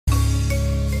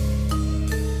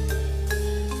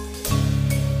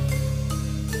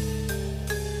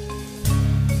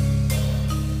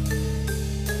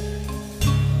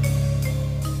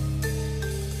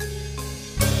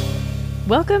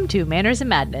Welcome to Manners and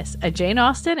Madness, a Jane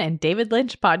Austen and David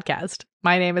Lynch podcast.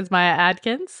 My name is Maya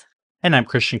Adkins. And I'm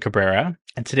Christian Cabrera.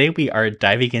 And today we are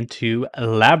diving into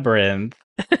Labyrinth.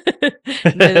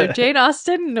 Neither Jane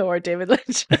Austen nor David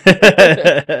Lynch.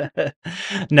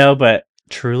 No, but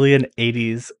truly an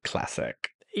 80s classic.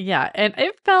 Yeah, and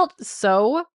it felt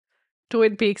so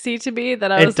Twin Peaksy to me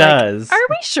that I was does. Are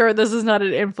we sure this is not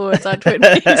an influence on Twin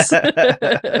Peaks?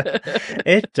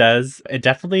 It does. It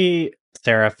definitely,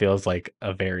 Sarah feels like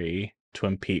a very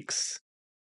Twin Peaks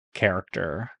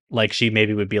character. Like she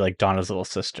maybe would be like Donna's little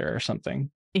sister or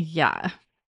something. Yeah.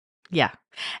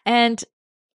 And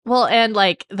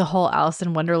like the whole Alice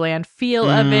in Wonderland feel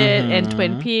of it and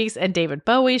Twin Peaks, and David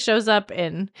Bowie shows up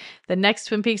in the next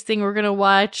Twin Peaks thing we're going to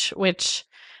watch, which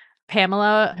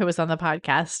Pamela, who was on the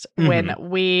podcast, when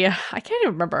I can't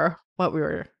even remember what we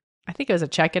were, I think it was a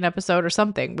check-in episode or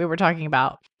something. We were talking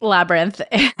about Labyrinth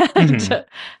and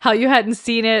how you hadn't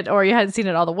seen it or you hadn't seen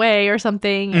it all the way or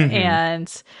something.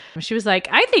 And she was like,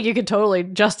 I think you could totally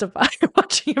justify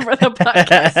watching it for the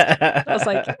podcast. I was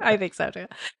like, I think so too.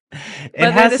 But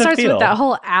then it starts with that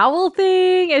whole owl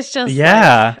thing. It's just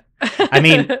I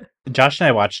mean, Josh and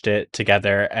I watched it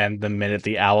together, and the minute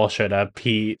the owl showed up,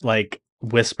 he like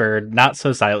whispered, not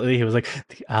so silently, he was like,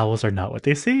 the owls are not what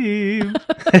they seem.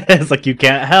 It's like, you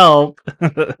can't help.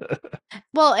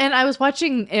 Well, and I was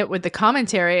watching it with the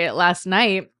commentary last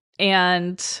night,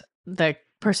 and the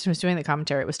person who was doing the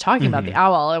commentary was talking about the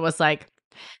owl. It was like,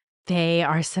 they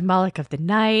are symbolic of the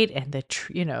night and the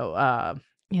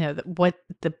what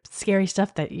the scary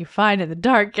stuff that you find in the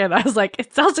dark. And I was like,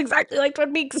 it sounds exactly like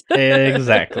Twin Peaks.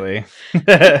 Exactly.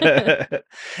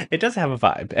 It does have a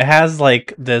vibe. It has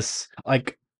like this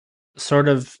like sort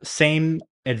of same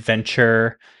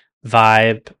adventure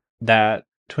vibe that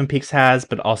Twin Peaks has,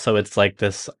 but also it's like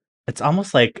this, it's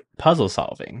almost like puzzle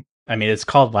solving. I mean, it's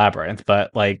called Labyrinth,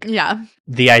 but like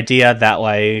the idea that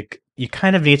like you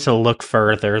kind of need to look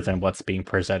further than what's being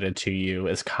presented to you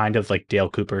is kind of like Dale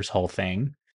Cooper's whole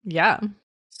thing. Yeah.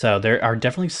 So there are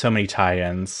definitely so many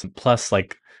tie-ins. Plus,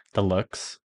 like, the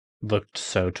looks looked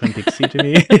so Twin Peaksy to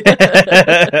me.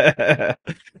 I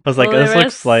was like, this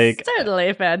looks like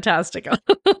certainly fantastical.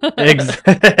 But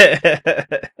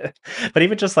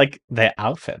even just like the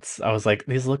outfits, I was like,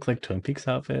 these look like Twin Peaks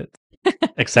outfits.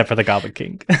 Except for the Goblin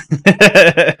King.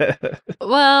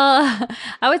 Well,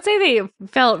 I would say they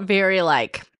felt very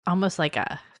like almost like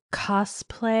a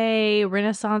cosplay,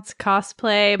 Renaissance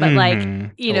cosplay, but like,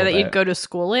 you know, that you'd go to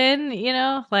school in, you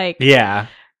know, like,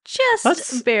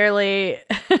 just barely.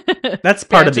 That's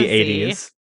part of the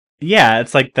 80s. Yeah,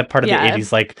 it's like the part of the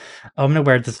 80s, like, oh, I'm gonna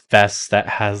wear this vest that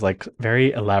has like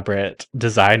very elaborate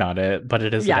design on it, but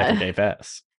it is an everyday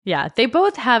vest. Yeah, they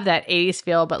both have that 80s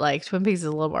feel, but like Twin Peaks is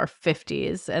a little more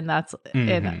 50s, and that's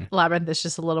in Labyrinth is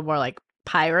just a little more like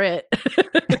pirate.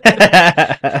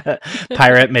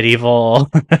 Pirate, medieval.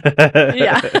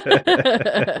 Yeah.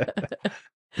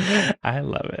 I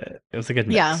love it. It was a good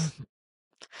mix. Yeah.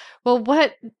 Well,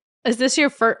 what is this your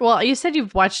first? Well, you said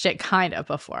you've watched it kind of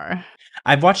before.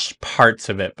 I've watched parts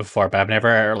of it before, but I've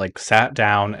never like sat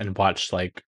down and watched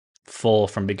like full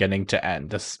from beginning to end.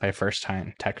 This is my first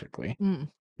time, technically.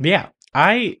 Yeah,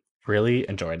 I really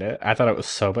enjoyed it. I thought it was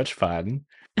so much fun.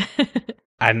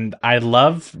 And I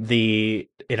love the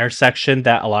intersection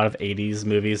that a lot of 80s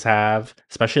movies have,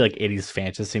 especially like 80s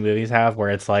fantasy movies have, where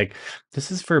it's like,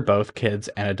 this is for both kids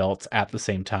and adults at the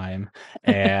same time.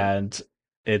 And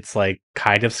it's like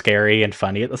kind of scary and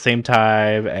funny at the same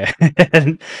time.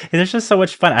 And there's just so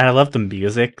much fun. And I love the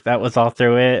music that was all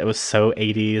through it. It was so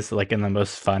 80s, like in the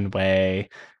most fun way.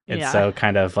 It's so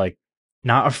kind of like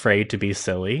not afraid to be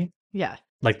silly. Yeah.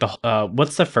 Like the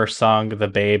what's the first song? The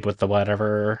Babe with the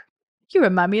whatever. You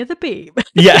remind me of the Babe.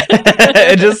 Yeah.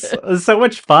 It just was so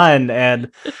much fun, and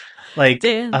like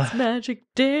dance magic.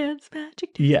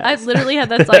 Yeah. I've literally had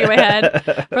that song in my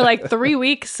head for like 3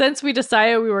 weeks since we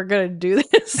decided we were gonna do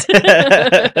this.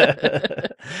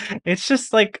 It's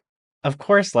just like, of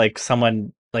course, like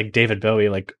someone like David Bowie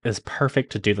like is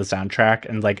perfect to do the soundtrack,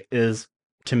 and like is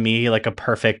to me like a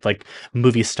perfect like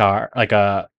movie star, like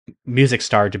a music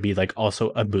star to be like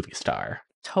also a movie star.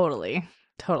 Totally.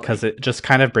 Because it just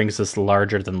kind of brings this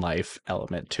larger than life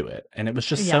element to it, and it was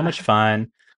just so much fun.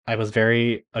 I was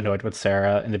very annoyed with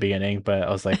Sarah in the beginning, but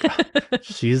I was like,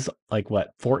 she's like what,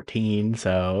 14,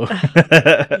 so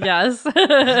yes.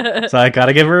 So I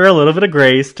gotta give her a little bit of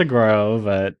grace to grow,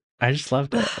 but I just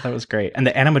loved it. That was great. And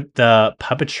the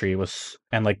puppetry was,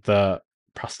 and like the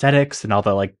prosthetics and all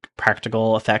the like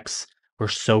practical effects were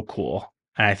so cool.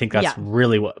 And I think that's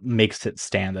really what makes it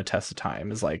stand the test of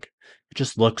time, is like, it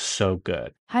just looks so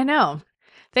good. I know.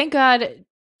 Thank God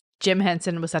Jim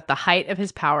Henson was at the height of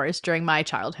his powers during my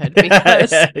childhood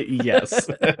because Yes.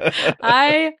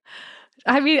 I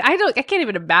mean, I can't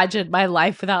even imagine my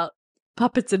life without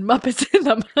puppets and Muppets in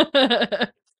them.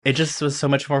 It just was so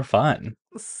much more fun.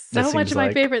 So much of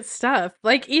my favorite stuff.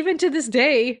 Like, even to this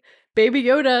day, Baby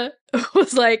Yoda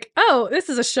was like, oh, this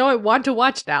is a show I want to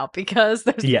watch now because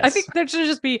I think there should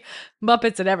just be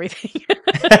Muppets and everything.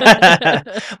 Well,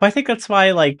 I think that's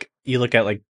why, like, you look at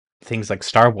like things like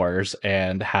Star Wars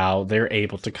and how they're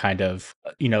able to kind of,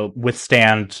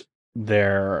 withstand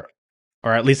their,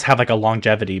 or at least have like a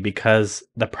longevity, because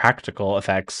the practical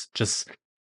effects just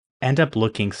end up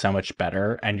looking so much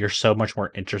better and you're so much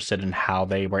more interested in how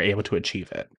they were able to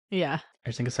achieve it. Yeah. I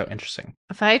just think it's so interesting.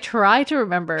 If I try to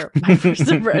remember my first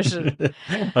impression.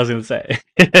 I was going to say.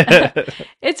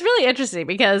 It's really interesting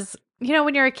because,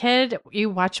 when you're a kid, you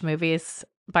watch movies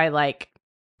by like,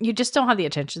 you just don't have the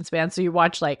attention span. So you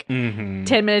watch like 10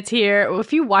 minutes here.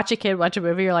 If you watch a kid watch a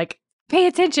movie, you're like, pay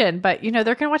attention. But, they're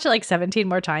going to watch it like 17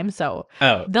 more times. So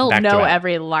they'll know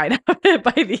every line of it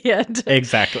by the end.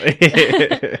 Exactly.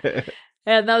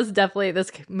 And that was definitely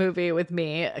this movie with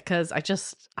me because I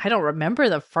don't remember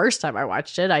the first time I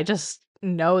watched it. I just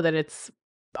know that it's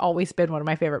always been one of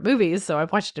my favorite movies. So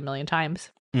I've watched it a million times.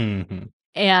 Mm-hmm.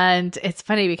 And it's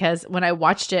funny because when I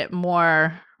watched it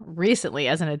more recently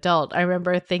as an adult, I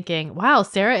remember thinking, wow,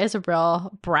 Sarah is a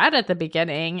real brat at the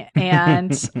beginning.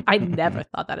 And I never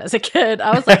thought that as a kid.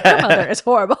 I was like, her mother is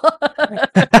horrible.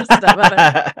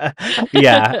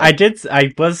 Yeah,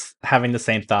 I was having the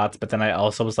same thoughts, but then I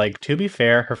also was like, to be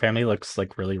fair, her family looks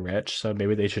like really rich, so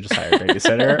maybe they should just hire a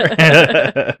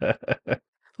babysitter.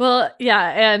 Well,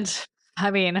 yeah. And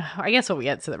I mean, I guess when we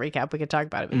get to the recap, we could talk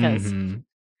about it because,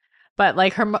 but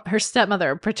like her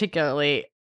stepmother particularly,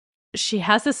 she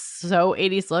has this so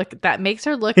 80s look that makes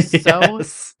her look so,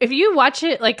 if you watch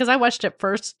it, like, because I watched it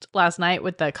first last night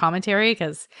with the commentary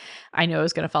because I knew I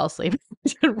was going to fall asleep.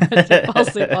 I didn't fall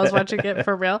asleep while I was watching it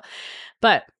for real.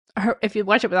 But if you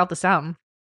watch it without the sound,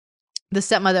 the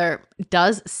stepmother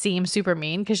does seem super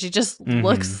mean because she just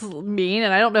looks mean.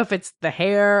 And I don't know if it's the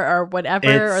hair or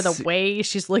whatever or the way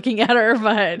she's looking at her,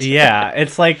 but yeah,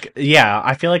 it's like,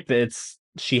 I feel like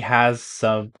she has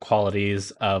some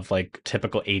qualities of like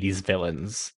typical 80s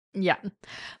villains. Yeah.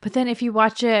 But then if you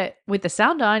watch it with the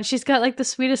sound on, she's got like the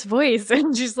sweetest voice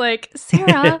and she's like,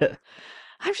 Sarah,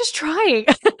 I'm just trying.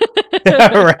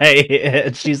 Right.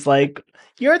 And she's like,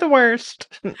 you're the worst.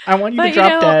 I want you to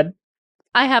drop dead.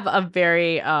 I have a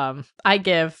very, I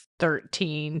give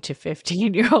 13 to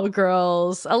 15-year-old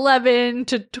girls, 11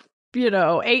 to,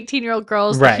 18-year-old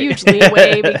girls the huge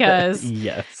leeway because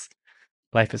yes,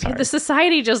 life is hard. The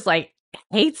society just like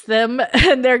hates them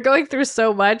and they're going through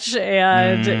so much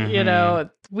and,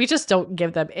 we just don't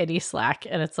give them any slack.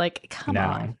 And it's like, come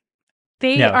on.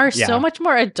 They are so much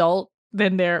more adult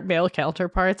than their male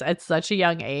counterparts at such a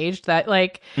young age that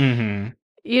like,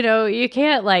 you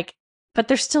can't like, but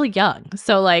they're still young.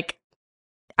 So like,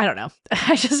 I don't know.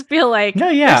 I just feel like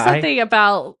there's something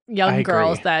about young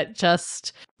girls that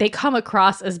just, they come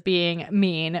across as being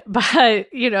mean, but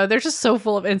they're just so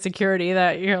full of insecurity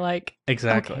that you're like,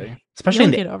 exactly. Okay, especially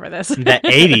in get over this. The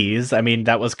 80s. I mean,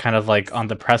 that was kind of like on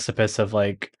the precipice of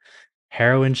like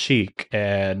heroin chic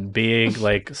and being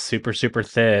like super, super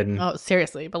thin. Oh,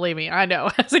 seriously. Believe me. I know.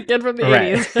 As a kid from the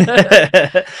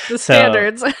 80s. The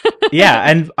standards. Yeah.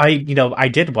 And I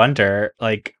did wonder,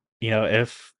 like,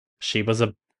 if she was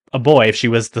a boy, if she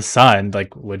was the son,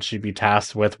 like, would she be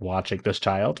tasked with watching this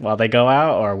child while they go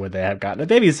out, or would they have gotten a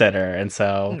babysitter? And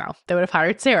so no, they would have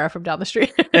hired Sarah from down the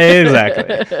street.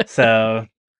 Exactly. So,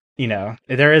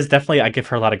 there is definitely, I give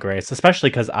her a lot of grace, especially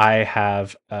because I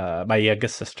have my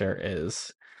youngest sister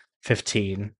is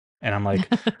 15, and I'm like,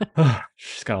 oh,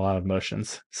 she's got a lot of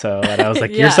emotions. So, and I was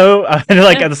like, you're so,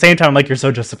 like, at the same time, I'm like, you're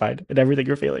so justified in everything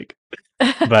you're feeling.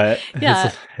 But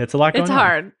it's a lot going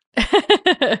on. It's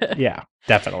hard. Yeah,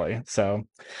 definitely. So,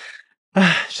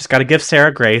 just got to give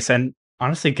Sarah grace and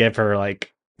honestly give her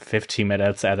like 15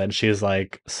 minutes, and then she's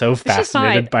like so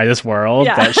fascinated by this world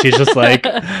that she's just like,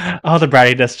 oh, the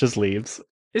brattiness just leaves.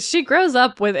 She grows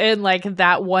up within like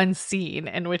that one scene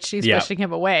in which she's pushing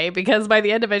him away, because by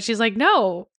the end of it she's like,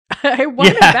 no, I want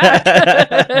him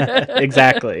back.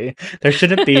 Exactly. There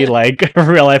shouldn't be like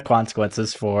real life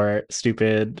consequences for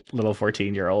stupid little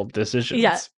 14-year-old decisions.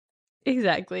 Yeah,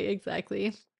 exactly.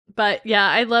 But yeah,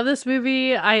 I love this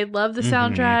movie. I love the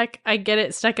soundtrack. I get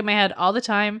it stuck in my head all the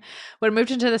time. When I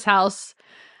moved into this house,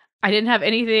 I didn't have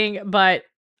anything but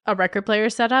a record player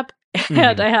set up.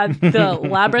 And I had the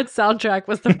Labyrinth soundtrack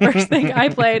was the first thing I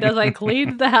played as I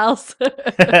cleaned the house.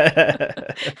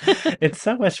 It's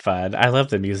so much fun. I love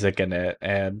the music in it,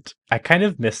 and I kind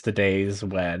of miss the days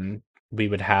when we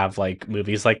would have like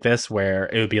movies like this where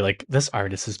it would be like this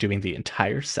artist is doing the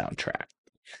entire soundtrack.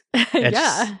 It's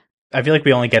Yeah. I feel like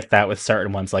we only get that with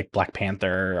certain ones like Black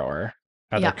Panther or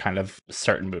other Yeah. kind of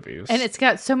certain movies. And it's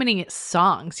got so many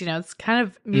songs, it's kind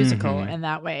of musical in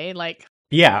that way, like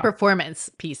Yeah. performance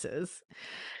pieces,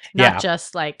 not Yeah.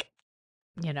 just like,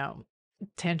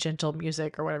 tangential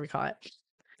music or whatever you call it.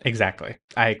 Exactly.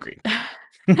 I agree.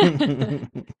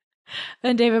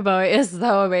 And David Bowie is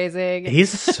so amazing.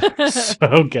 He's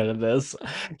so good at this.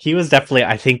 He was definitely,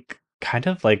 I think, kind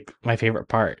of like my favorite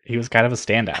part. He was kind of a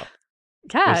standout.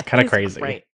 Yeah, it was kind of he's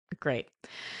crazy. Great.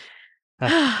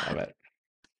 I love it.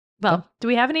 Well, do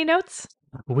we have any notes?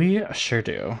 We sure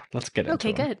do. Let's get into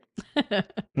Okay, them. good.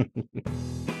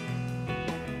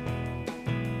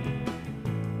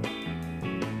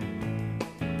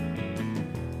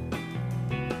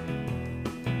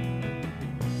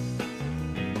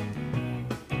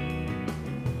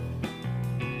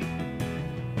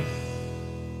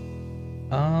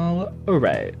 All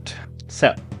right.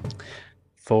 So,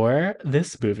 for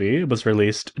this movie, it was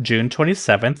released June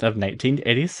 27th of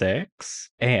 1986,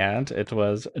 and it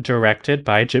was directed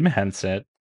by Jim Henson,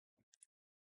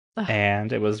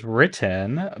 and it was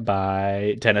written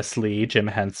by Dennis Lee, Jim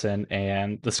Henson,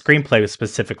 and the screenplay was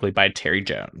specifically by Terry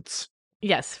Jones.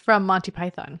 Yes, from Monty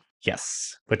Python.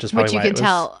 Yes, which is probably you why can it was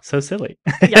tell. so silly.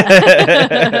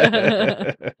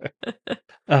 Yeah.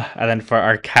 And then for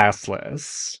our cast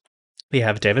list, we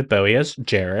have David Bowie as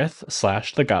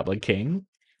Jareth / the Goblin King,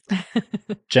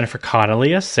 Jennifer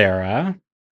Connelly as Sarah,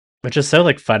 which is so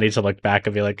like funny to look back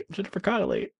and be like, Jennifer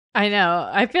Connelly. I know.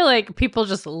 I feel like people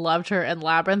just loved her in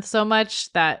Labyrinth so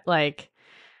much that like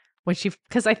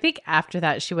because I think after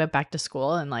that she went back to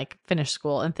school and like finished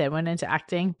school and then went into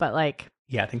acting. But like,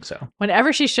 yeah, I think so.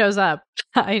 Whenever she shows up,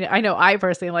 I know I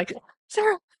personally am like,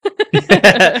 Sarah.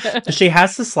 She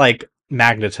has this like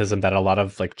magnetism that a lot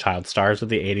of like child stars of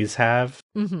the 80s have,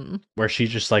 where she's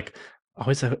just like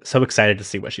always so excited to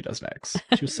see what she does next.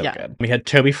 She was so good. We had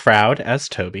Toby Froud as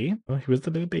Toby. Oh, he was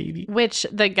the little baby. Which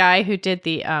the guy who did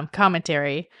the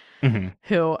commentary,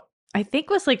 who I think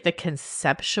was like the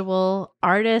conceptual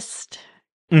artist,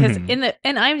 because in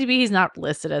IMDb he's not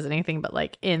listed as anything but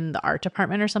like in the art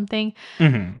department or something.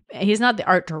 He's not the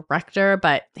art director,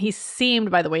 but he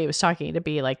seemed by the way he was talking to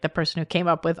be like the person who came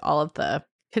up with all of the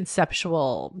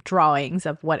conceptual drawings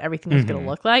of what everything was going to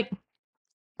look like.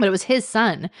 But it was his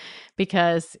son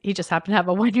because he just happened to have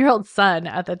a 1-year-old son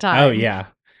at the time. Oh yeah,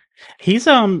 he's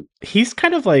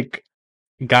kind of like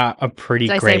got a pretty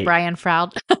Did great. I say Brian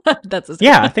Froud? That's his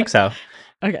name. I think so.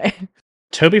 Okay.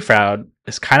 Toby Froud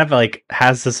is kind of like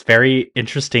has this very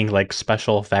interesting like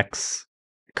special effects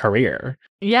career.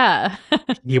 Yeah.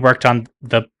 He worked on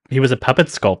he was a puppet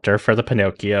sculptor for the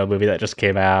Pinocchio movie that just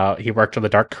came out. He worked on the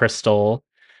Dark Crystal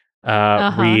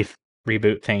reboot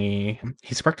thingy.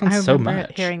 He's worked on so much. I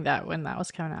remember hearing that when that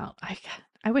was coming out.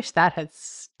 I wish that had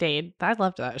stayed. I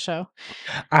loved that show.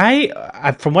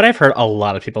 I from what I've heard, a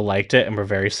lot of people liked it and were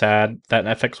very sad that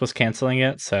Netflix was canceling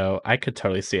it. So I could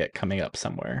totally see it coming up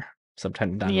sometime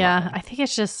down the line. Yeah, I think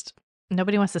it's just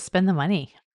nobody wants to spend the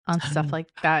money on stuff like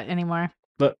that anymore.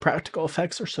 But practical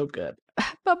effects are so good.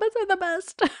 Puppets are the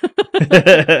best.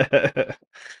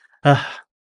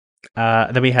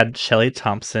 Then we had Shelley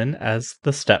Thompson as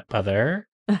the stepmother,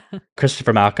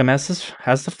 Christopher Malcolm as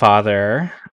the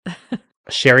father,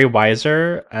 Sherry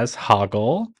Weiser as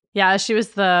Hoggle. Yeah, she was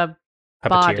the puppeteer.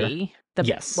 Body.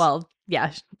 Yes. Well,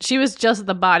 yeah, she was just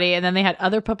the body, and then they had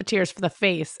other puppeteers for the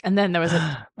face, and then there was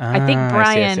I think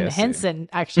Brian Henson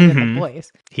actually did the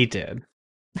voice. He did.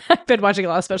 I've been watching a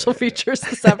lot of special features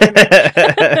this afternoon.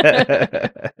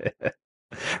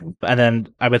 And then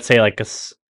I would say like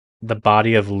the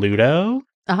body of Ludo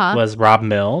was Rob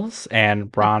Mills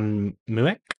and Ron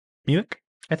Muick,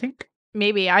 I think.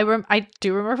 Maybe. I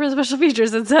do remember the special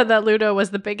features that said that Ludo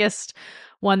was the biggest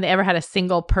one they ever had a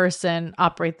single person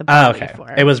operate the body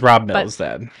for. It was Rob Mills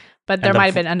then. But there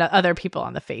might have been other people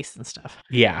on the face and stuff.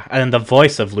 Yeah, and then the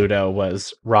voice of Ludo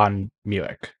was Ron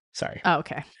Muick. Sorry. Oh,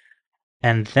 okay.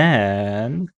 And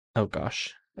then, oh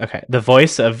gosh. Okay, the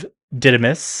voice of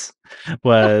Didymus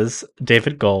was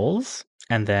David Goles.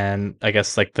 And then I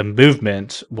guess like the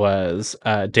movement was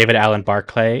David Allen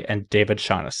Barclay and David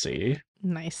Shaughnessy.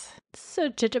 Nice. So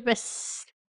Didymus.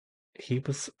 He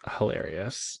was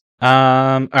hilarious.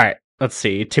 All right, let's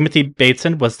see. Timothy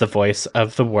Bateson was the voice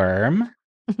of the worm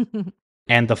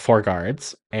and the four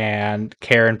guards, and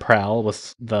Karen Prell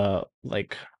was the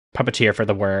like puppeteer for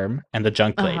the worm and the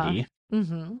junk lady.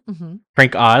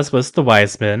 Frank Oz was the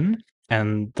Wiseman,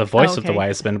 and the Oh, voice of the okay.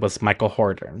 Wiseman was Michael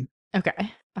Hordern.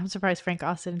 Okay. I'm surprised Frank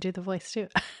Oz didn't do the voice too.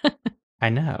 I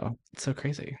know. It's so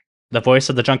crazy. The voice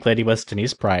of the drunk lady was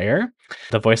Denise Breyer.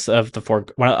 The voice of the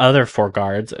one of the other four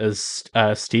guards is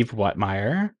Steve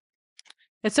Whitmire.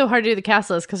 It's so hard to do the cast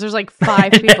list because there's like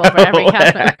 5 people for every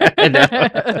cast member. I know.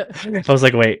 I was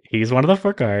like, wait, he's one of the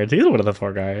four guards. He's one of the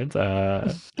four guards.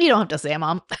 You don't have to say,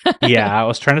 Mom. Yeah, I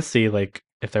was trying to see like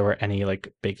if there were any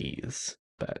like biggies,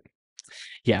 but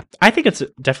yeah, I think it's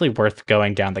definitely worth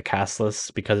going down the cast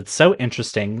list because it's so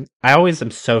interesting. I always am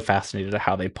so fascinated at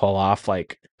how they pull off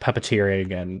like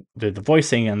puppeteering and the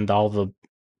voicing and all the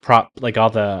like all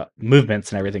the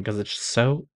movements and everything because it's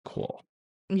so cool.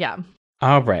 Yeah.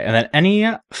 All right, and then any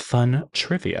fun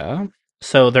trivia?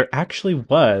 So there actually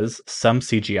was some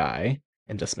CGI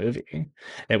in this movie.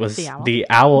 It was the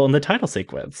owl in the title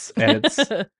sequence, and it's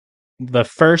the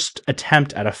first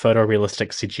attempt at a photorealistic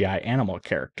CGI animal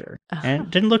character, and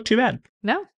it didn't look too bad.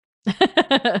 No.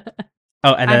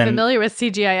 Oh, and I'm familiar with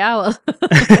CGI owls.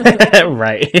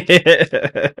 Right.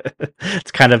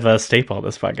 It's kind of a staple of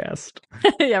this podcast.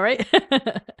 Yeah, right.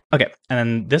 Okay, and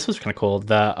then this was kind of cool.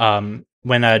 The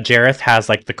when Jareth has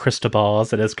like the crystal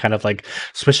balls, it is kind of like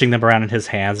swishing them around in his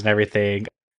hands and everything.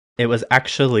 It was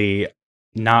actually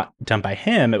not done by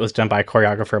him. It was done by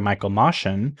choreographer Michael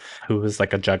Moshen, who was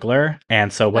like a juggler.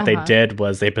 And so what they did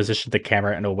was they positioned the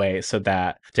camera in a way so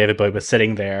that David Bowie was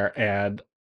sitting there and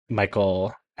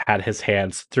Michael had his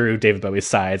hands through David Bowie's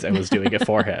sides and was doing it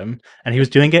for him. And he was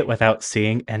doing it without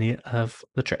seeing any of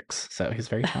the tricks. So he's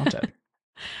very talented.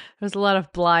 There's a lot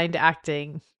of blind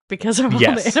acting because of all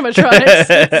Yes. the animatronics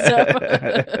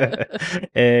and stuff.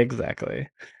 Exactly.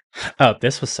 Oh,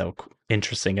 this was so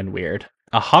interesting and weird.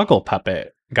 A Hoggle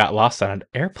puppet got lost on an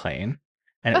airplane,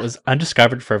 and it was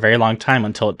undiscovered for a very long time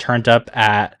until it turned up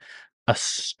at a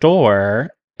store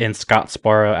in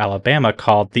Scottsboro, Alabama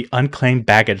called the Unclaimed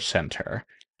Baggage Center.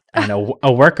 And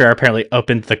a worker apparently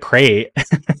opened the crate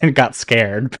and got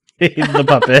scared by the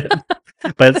puppet.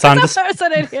 But it's on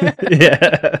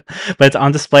yeah, but it's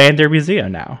on display in their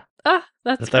museum now. Oh,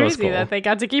 that's crazy cool. That they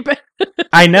got to keep it.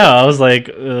 I know. I was like,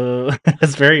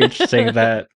 it's very interesting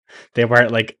that they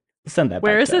weren't like send that.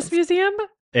 Where is this museum?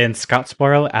 In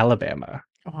Scottsboro, Alabama.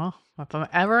 Well, if I'm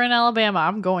ever in Alabama,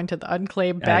 I'm going to the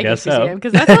Unclaimed Baggage Museum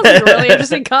because that sounds like a really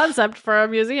interesting concept for a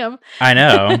museum. I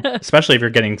know, especially if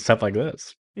you're getting stuff like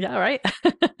this. Yeah, right.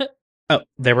 Oh,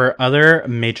 there were other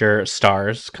major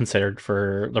stars considered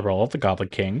for the role of the Goblin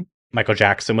King. Michael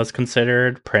Jackson was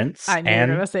considered, Prince. I knew you were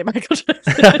going to say Michael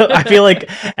Jackson. I feel like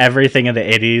everything in the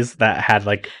 80s that had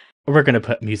like, we're going to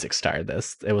put music star in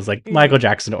this. It was like Michael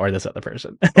Jackson or this other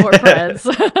person. Or Prince.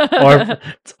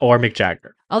 or Mick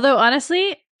Jagger. Although,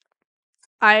 honestly,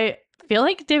 I feel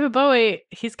like David Bowie,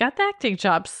 he's got the acting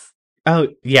chops. Oh,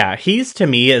 yeah. He's, to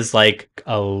me, is like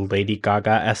a Lady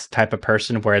Gaga-esque type of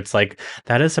person where it's like,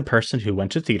 that is a person who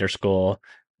went to theater school,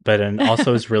 but and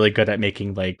also is really good at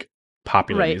making like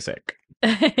popular music.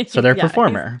 So they're a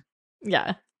performer.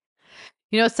 Yeah.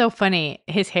 You know, it's so funny.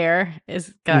 His hair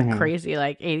is got crazy,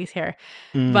 like 80s hair.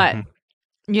 But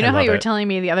you know how you were telling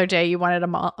me the other day you wanted a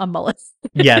mullet?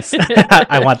 Yes.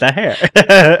 I want that hair.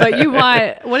 But you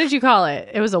want, what did you call it?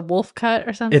 It was a wolf cut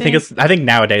or something? I think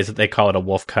nowadays they call it a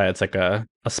wolf cut. It's like a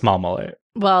small mullet.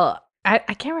 Well, I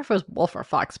can't remember if it was wolf or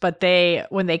fox, but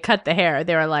when they cut the hair,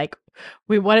 they were like,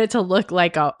 we want it to look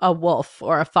like a wolf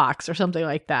or a fox or something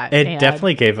like that. It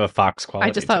definitely gave a fox quality.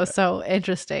 I just thought it was so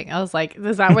interesting. I was like,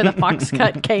 is that where the fox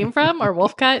cut came from, or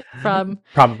wolf cut from?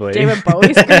 Probably David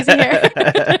Bowie's crazy hair.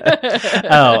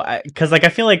 Because like I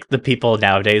feel like the people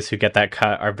nowadays who get that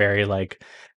cut are very like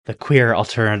the queer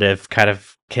alternative kind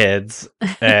of kids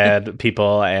and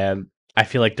people, and I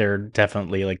feel like they're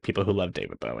definitely like people who love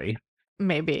David Bowie.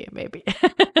 Maybe.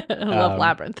 I love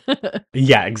Labyrinth.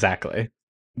 Yeah, exactly.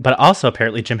 But also,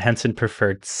 apparently, Jim Henson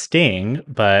preferred Sting,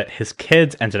 but his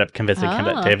kids ended up convincing him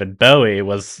that David Bowie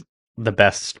was the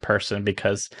best person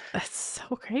because that's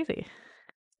so crazy.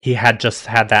 He had just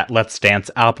had that Let's Dance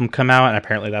album come out, and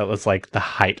apparently that was like the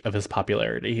height of his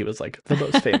popularity. He was like the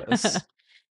most famous.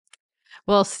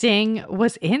 Well, Sting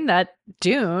was in that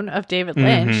Dune of David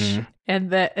Lynch, and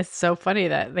that it's so funny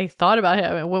that they thought about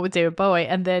him and went with David Bowie,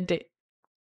 and then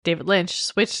David Lynch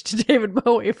switched to David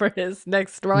Bowie for his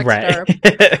next rock star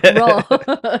role.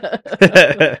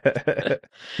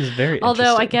 He's very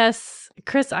Although I guess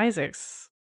Chris Isaacs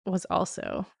was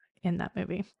also in that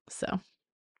movie, so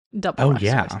double. Oh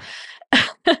yeah,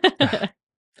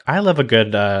 I love a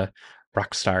good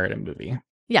rock star in a movie.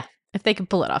 Yeah, if they can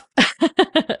pull it off.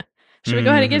 Should we go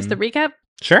ahead and give us the recap?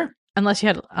 Sure. Unless you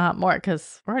had more,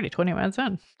 because we're already 20 minutes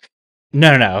in.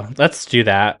 No. Let's do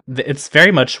that. It's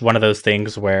very much one of those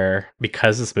things where,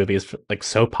 because this movie is like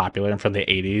so popular and from the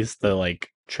 80s, the like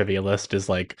trivia list is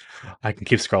like, I can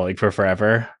keep scrolling for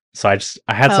forever. So I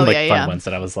had some Oh, like yeah, fun yeah. ones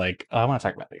that I was like, oh, I want to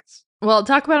talk about these. Well,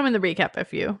 talk about them in the recap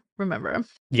if you remember them.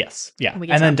 Yes, yeah. We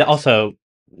can And start then first. also,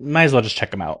 might as well just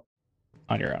check them out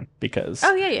on your own because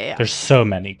Oh, yeah, there's so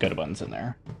many good ones in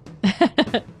there.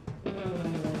 yeah.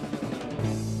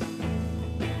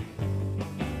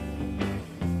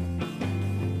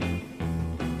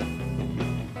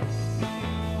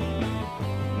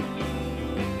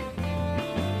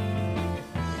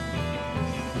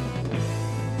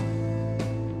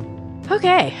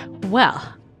 Okay,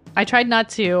 well, I tried not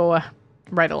to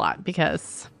write a lot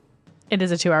because it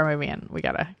is a 2-hour movie and we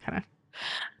gotta kind of.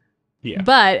 Yeah.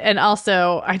 But, and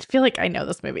also, I feel like I know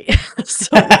this movie. So.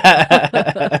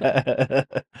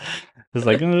 It's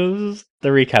like the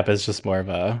recap is just more of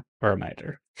a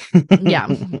reminder. Yeah.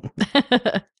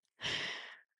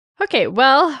 Okay,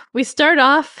 well, we start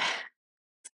off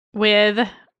with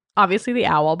obviously the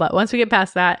owl, but once we get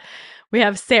past that, we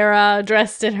have Sarah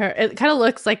dressed in her. It kind of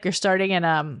looks like you're starting in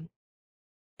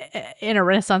a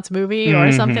Renaissance movie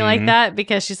or something like that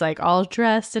because she's like all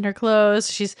dressed in her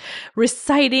clothes. She's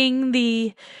reciting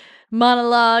the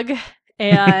monologue,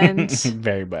 and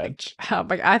Very much. oh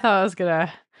my, I thought I was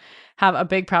gonna have a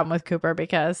big problem with Cooper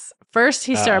because first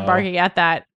he started barking at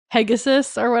that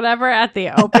Pegasus or whatever at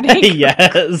the opening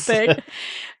yes. thing.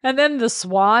 And then the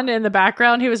swan in the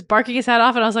background, he was barking his head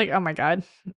off, and I was like, "Oh my god,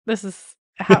 this is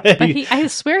how." But I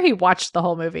swear he watched the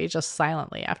whole movie just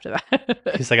silently after that.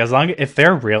 He's like, if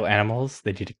they're real animals,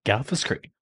 they need to get off the screen.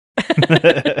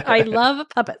 I love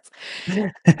puppets.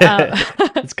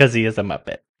 It's because he is a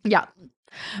Muppet. Yeah,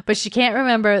 but she can't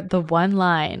remember the one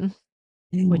line,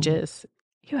 which is,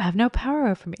 "You have no power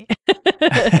over me."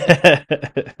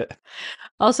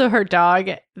 Also, her dog,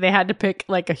 they had to pick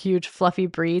like a huge fluffy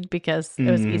breed because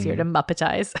it was easier to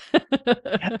Muppetize.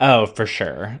 Oh, for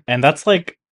sure. And that's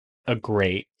like a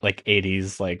great like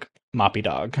 80s like moppy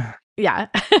dog. Yeah.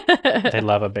 They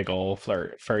love a big old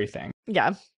furry thing.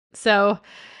 Yeah. So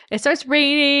it starts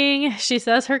raining. She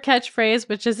says her catchphrase,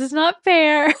 which is, "It's not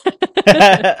fair."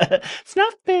 It's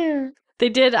not fair. They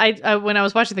did. When I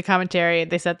was watching the commentary,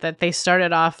 they said that they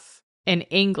started off in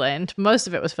England. Most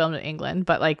of it was filmed in England,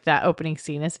 but like that opening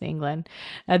scene is in England.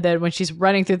 And then when she's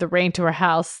running through the rain to her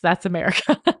house, that's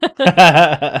America.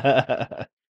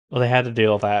 Well, they had to do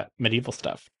all that medieval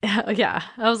stuff. Yeah.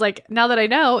 I was like, now that I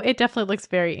know, it definitely looks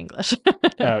very English.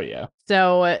 Oh, yeah.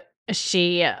 So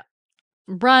she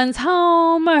runs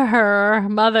home. Her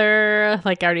mother,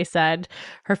 like I already said,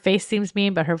 her face seems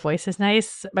mean, but her voice is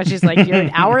nice. But she's like, "You're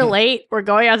an hour late. We're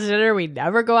going out to dinner. We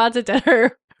never go out to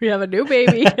dinner. We have a new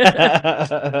baby." What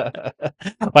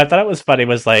I thought it was funny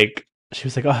was like, she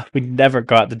was like, "Oh, we never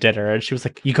go out to dinner." And she was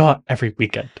like, "You go out every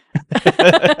weekend."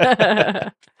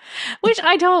 Which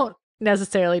I don't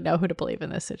necessarily know who to believe in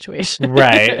this situation.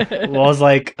 Right. Well, I was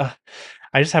like,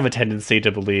 I just have a tendency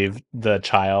to believe the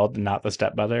child, not the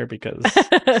stepmother, because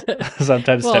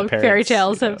sometimes well, step-parents, fairy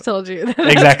tales have told you that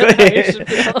exactly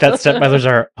that stepmothers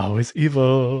are always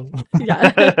evil.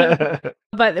 Yeah.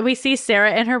 But we see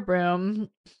Sarah in her room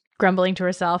grumbling to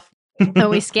herself. When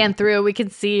we scan through, we can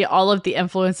see all of the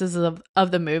influences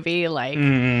of the movie, like,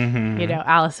 you know,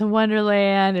 Alice in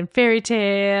Wonderland and fairy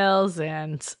tales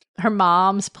and her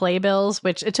mom's playbills,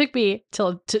 which it took me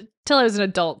till I was an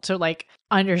adult to like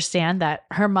understand that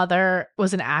her mother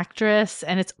was an actress,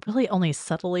 and it's really only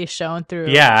subtly shown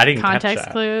through I didn't context catch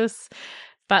that. clues.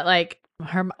 But like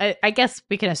I guess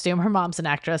we can assume her mom's an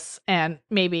actress and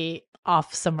maybe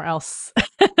off somewhere else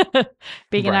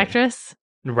being an actress.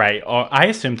 Right. Or I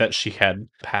assumed that she had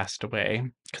passed away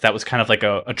because that was kind of like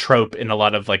a trope in a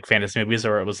lot of like fantasy movies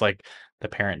where it was like the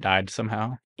parent died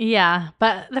somehow. Yeah,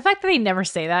 but the fact that they never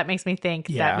say that makes me think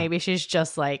that maybe she's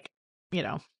just like, you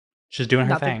know, she's doing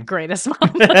her not thing. the greatest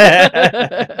mom.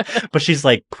 But she's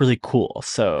like really cool.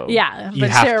 So yeah,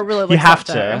 but Sarah really looks you have up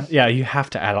to her. Yeah, you have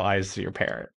to idolize your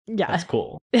parent. Yeah, that's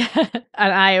cool.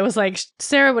 And I was like,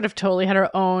 Sarah would have totally had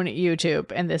her own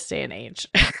YouTube in this day and age.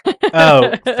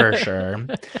 Oh, for sure.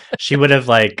 She would have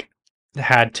like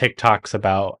had TikToks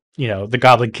about, you know, the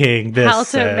Goblin King, how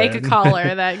to make a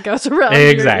collar that goes around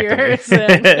exactly. your ears,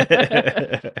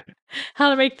 and how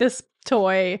to make this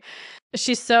toy.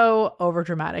 She's so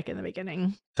overdramatic in the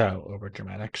beginning. So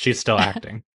overdramatic. She's still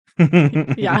acting.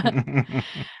 Yeah.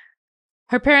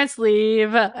 Her parents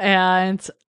leave, and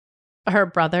her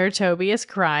brother Toby is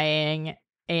crying,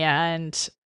 and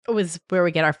it was where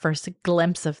we get our first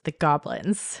glimpse of the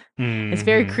goblins. It's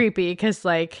very creepy because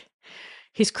like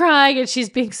he's crying and she's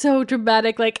being so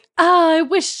dramatic, like, I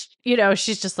wish, you know,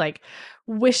 she's just like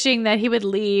wishing that he would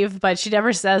leave, but she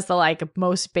never says the like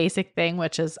most basic thing,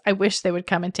 which is, I wish they would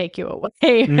come and take you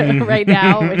away right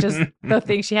now, which is the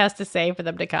thing she has to say for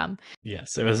them to come.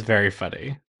 Yes, it was very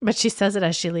funny. But she says it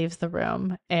as she leaves the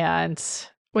room, and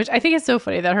which I think is so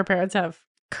funny that her parents have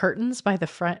curtains by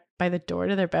the door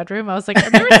to their bedroom. I was like,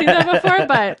 I've never seen that before,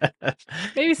 but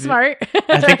maybe smart.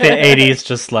 I think the 80s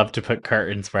just loved to put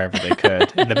curtains wherever they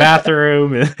could. In the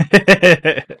bathroom,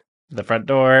 the front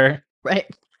door. Right.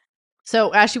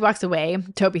 So as she walks away,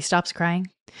 Toby stops crying.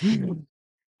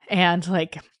 And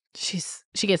like she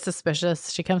gets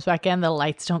suspicious. She comes back in, the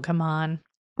lights don't come on.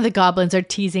 The goblins are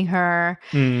teasing her.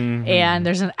 Mm-hmm. And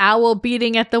there's an owl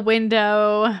beating at the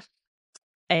window.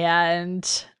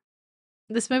 And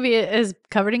this movie is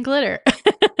covered in glitter.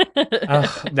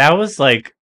 That was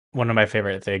like one of my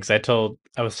favorite things. I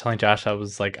was telling Josh, I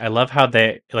was like, I love how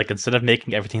they, like, instead of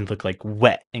making everything look like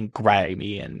wet and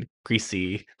grimy and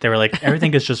greasy, they were like,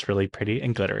 everything is just really pretty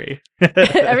and glittery.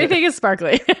 Everything is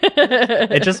sparkly.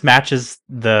 It just matches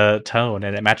the tone,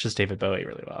 and it matches David Bowie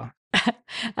really well.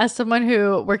 As someone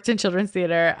who worked in children's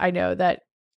theater, I know that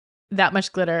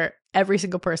much glitter, every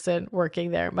single person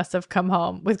working there must have come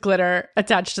home with glitter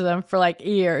attached to them for like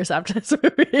years after this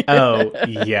movie. Oh,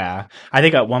 yeah. I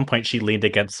think at one point she leaned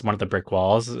against one of the brick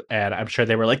walls, and I'm sure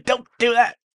they were like, don't do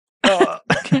that.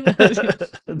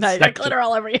 Now you got glitter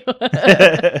all over you.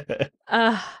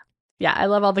 Yeah, I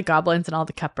love all the goblins and all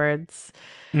the cupboards.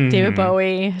 Mm-hmm. David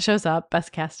Bowie shows up,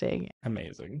 best casting.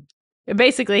 Amazing.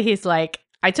 Basically, he's like,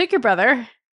 I took your brother.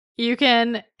 You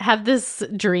can have this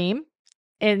dream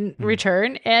in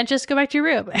return and just go back to your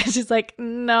room. And she's like,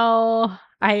 no,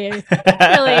 I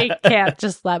really can't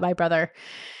just let my brother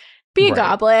be a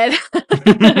goblin.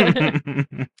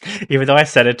 Even though I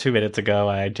said it 2 minutes ago,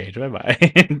 I changed my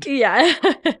mind. Yeah.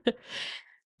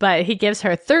 But he gives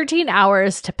her 13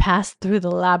 hours to pass through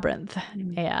the labyrinth.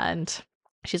 And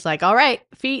she's like, all right,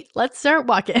 feet, let's start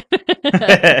walking.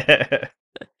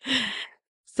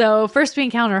 So first we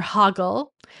encounter Hoggle,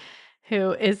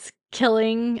 who is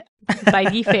killing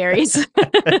bitey fairies.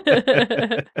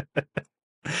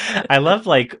 I love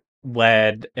like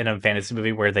when in a fantasy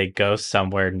movie where they go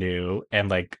somewhere new and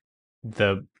like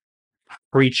the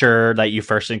creature that you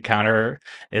first encounter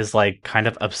is like kind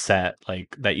of upset,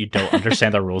 like that you don't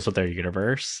understand the rules of their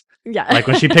universe. Yeah. Like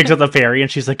when she picks up the fairy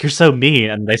and she's like, you're so mean,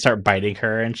 and they start biting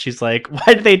her and she's like,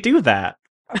 why did they do that?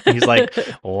 And he's like,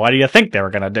 well, what do you think they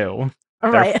were gonna do?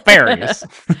 They're fairies.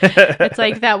 It's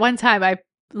like that one time I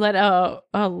let a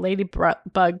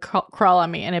ladybug crawl on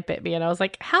me and it bit me, and I was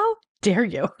like, how dare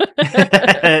you?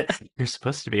 You're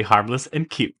supposed to be harmless and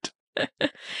cute.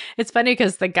 It's funny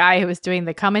because the guy who was doing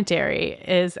the commentary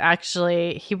is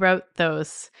actually, he wrote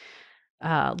those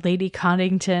Lady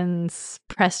Connington's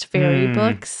pressed fairy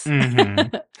books.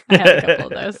 Mm-hmm. I had a couple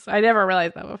of those. I never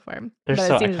realized that before. They're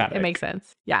so iconic. It makes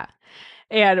sense. Yeah.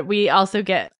 And we also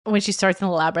get, when she starts in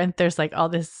the labyrinth, there's like all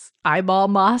this eyeball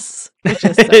moss, which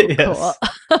is so cool.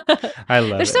 I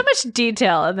love There's so much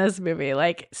detail in this movie,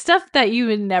 like stuff that you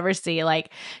would never see.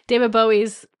 Like David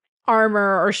Bowie's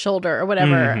armor or shoulder or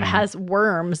whatever has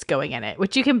worms going in it,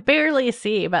 which you can barely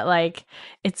see, but like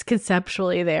it's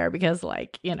conceptually there because,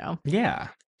 like, you know. Yeah.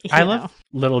 I love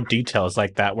little details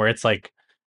like that where it's like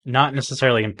not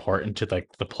necessarily important to like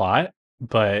the plot,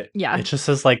 but it just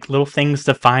says like little things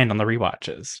to find on the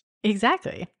rewatches.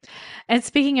 Exactly. And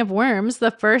speaking of worms, the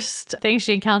first thing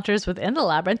she encounters within the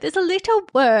labyrinth is a little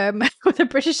worm with a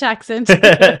British accent.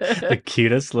 The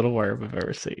cutest little worm I've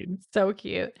ever seen. So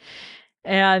cute.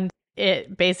 And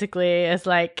it basically is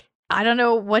like, I don't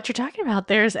know what you're talking about.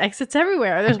 There's exits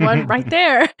everywhere. There's one right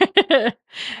there.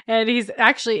 And he's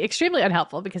actually extremely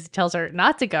unhelpful because he tells her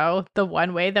not to go the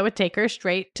one way that would take her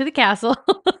straight to the castle.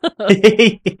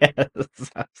 Yes.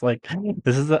 I was like,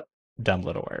 this is a dumb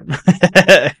little worm.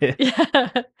 Yeah.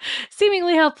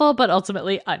 Seemingly helpful, but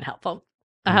ultimately unhelpful.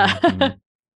 But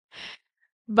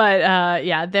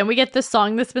yeah, then we get this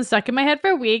song that's been stuck in my head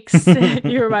for weeks.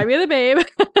 You remind me of the Babe.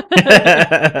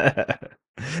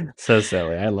 So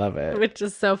silly. I love it. Which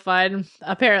is so fun.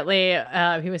 Apparently,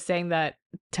 he was saying that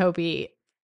Toby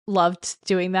loved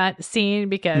doing that scene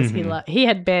because he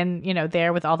had been, you know,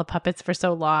 there with all the puppets for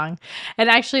so long. And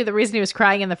actually, the reason he was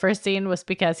crying in the first scene was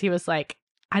because he was like,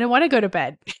 I don't want to go to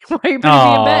bed. Why are you putting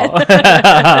me in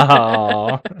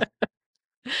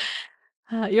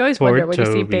bed? You always wonder when you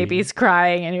see babies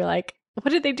crying and you're like,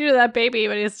 what did they do to that baby?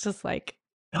 But it's just like,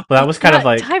 well, that was kind of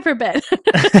like time for bed.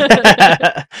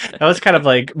 That was kind of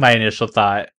like my initial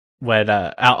thought when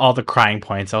all the crying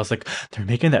points. I was like, they're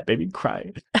making that baby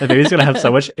cry. The baby's gonna have so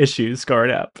much issues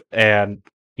growing up, and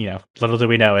you know, little do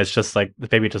we know, it's just like the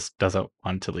baby just doesn't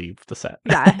want to leave the set.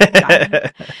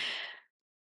 Yeah.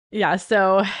 Yeah,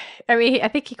 so I mean, I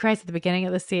think he cries at the beginning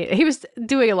of the scene. He was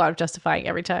doing a lot of justifying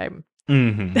every time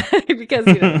because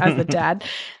as the dad.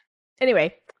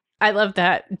 Anyway, I love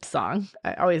that song.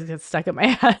 I always get stuck in my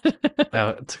head.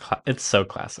 Oh, it's so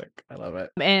classic. I love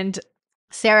it. And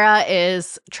Sarah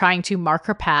is trying to mark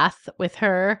her path with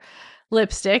her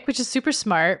lipstick, which is super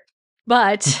smart.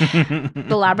 But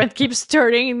the labyrinth keeps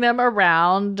turning them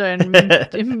around and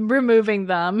removing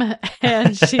them,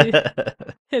 and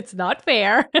it's not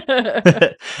fair.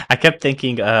 I kept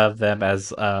thinking of them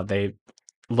as they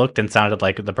looked and sounded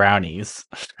like the brownies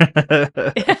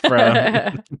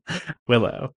from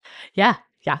Willow. Yeah.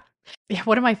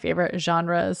 One of my favorite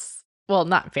genres, well,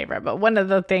 not favorite, but one of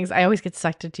the things I always get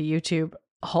sucked into YouTube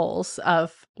holes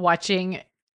of watching,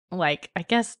 like, I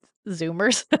guess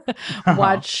Zoomers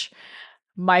watch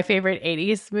my favorite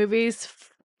 80s movies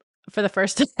for the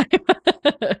first time.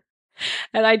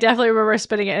 And I definitely remember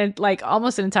spending it like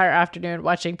almost an entire afternoon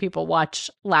watching people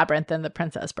watch Labyrinth and The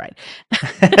Princess Bride.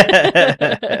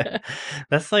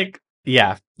 That's like,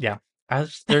 yeah.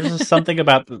 There's something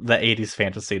about the 80s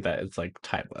fantasy that is like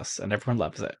timeless and everyone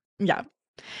loves it. Yeah.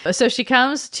 So she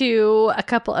comes to a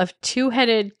couple of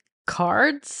two-headed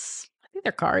cards. I think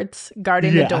they're cards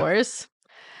guarding the doors.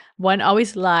 One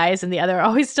always lies and the other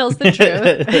always tells the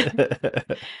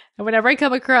truth. And whenever I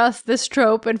come across this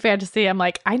trope in fantasy, I'm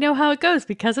like, I know how it goes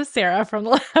because of Sarah from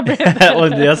the Labyrinth.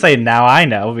 Well, they'll say now I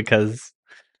know, because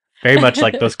very much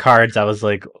like those cards, I was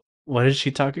like, what is she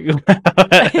talking about?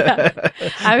 Yeah.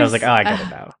 I was like, oh, I get it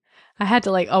now. I had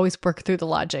to like always work through the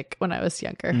logic when I was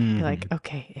younger. Be like,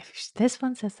 okay, if this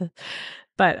one says this.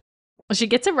 But she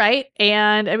gets it right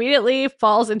and immediately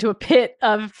falls into a pit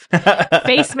of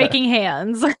face-making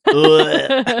hands.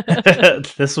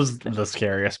 This was the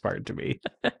scariest part to me.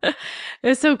 It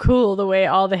was so cool the way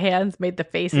all the hands made the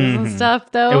faces and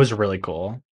stuff, though. It was really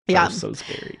cool. Yeah. It was so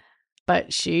scary.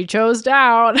 But she chose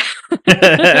down.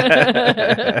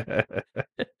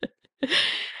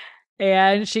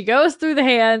 And she goes through the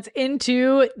hands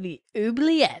into the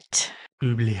oubliette.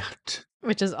 Oubliette.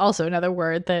 Which is also another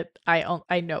word that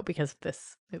I know because of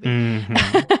this movie.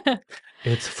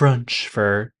 It's French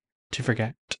for to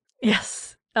forget.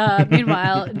 Yes.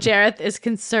 Meanwhile, Jareth is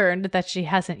concerned that she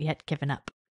hasn't yet given up.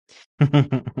 But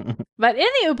in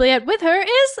the oubliette with her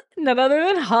is none other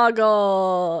than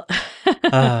Hoggle.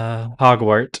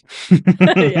 Hogwarts.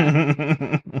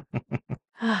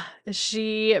 Yeah.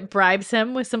 She bribes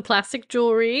him with some plastic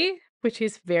jewelry, which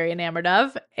he's very enamored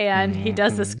of, and he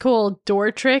does this cool door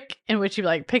trick in which he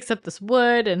like picks up this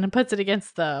wood and puts it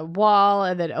against the wall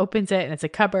and then opens it and it's a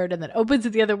cupboard and then opens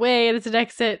it the other way and it's an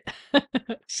exit.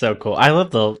 So cool. I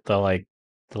love the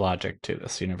logic to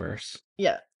this universe.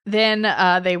 Yeah. Then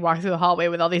they walk through the hallway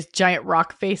with all these giant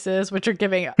rock faces, which are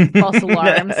giving false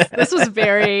alarms. This was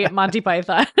very Monty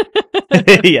Python.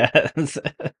 Yes.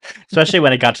 Especially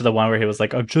when it got to the one where he was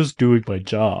like, I'm just doing my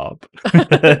job.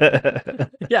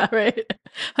 Yeah, right.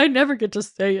 I never get to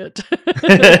say it.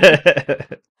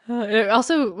 It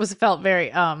also felt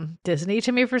very Disney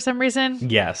to me for some reason.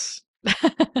 Yes.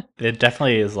 It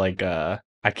definitely is like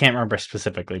I can't remember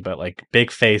specifically, but like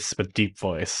big face with deep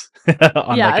voice.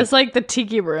 Yeah, it's like the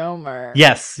Tiki Room or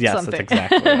yes, something.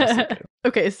 That's exactly.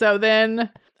 Okay, so then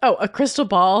a crystal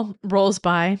ball rolls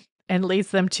by and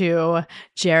leads them to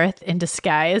Jareth in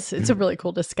disguise. It's a really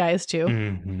cool disguise too.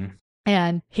 Mm-hmm.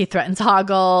 And he threatens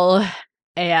Hoggle,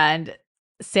 and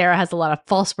Sarah has a lot of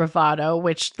false bravado,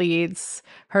 which leads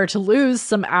her to lose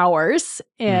some hours.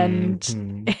 And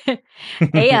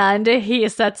and he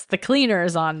sets the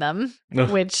cleaners on them,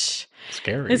 which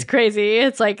scary. is crazy.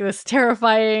 It's like this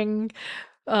terrifying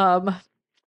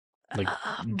like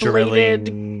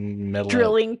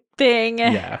drilling thing.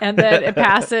 Yeah. And then it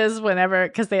passes whenever,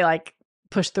 because they like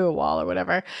push through a wall or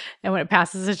whatever, and when it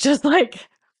passes it's just like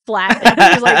flat and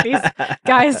there's like these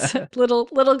guys, little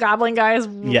goblin guys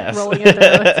rolling it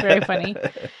through. It's very funny.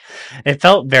 It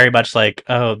felt very much like,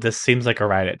 oh, this seems like a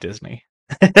ride at Disney.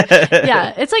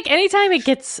 Yeah, it's like anytime it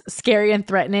gets scary and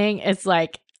threatening, it's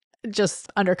like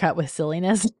just undercut with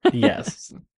silliness.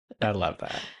 Yes, I love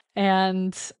that.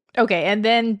 And okay, and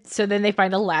then they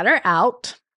find a ladder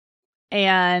out,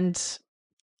 and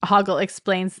Hoggle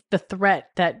explains the threat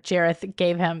that Jareth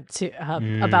gave him to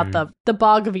about the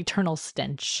bog of eternal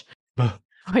stench,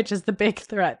 which is the big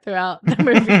threat throughout the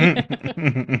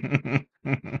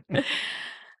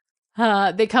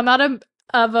movie. They come out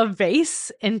of a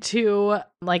vase into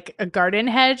like a garden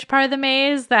hedge part of the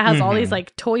maze that has all these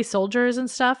like toy soldiers and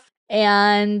stuff.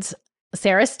 And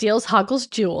Sarah steals Hoggle's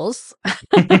jewels.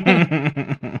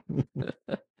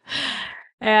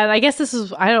 And I guess this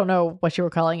is, I don't know what you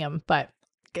were calling him, but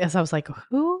Because I was like,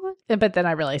 who? But then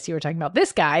I realized you were talking about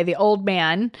this guy, the old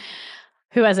man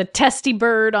who has a testy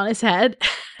bird on his head.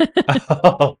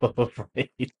 Oh,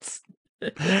 right.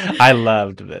 I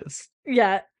loved this.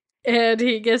 Yeah. And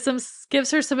he gives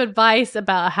her some advice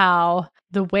about how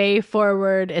the way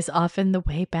forward is often the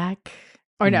way back.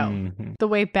 Or no, the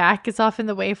way back is often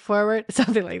the way forward.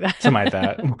 Something like that. Something like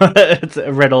that. It's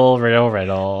a riddle.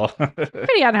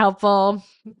 Pretty unhelpful.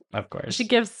 Of course. She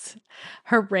gives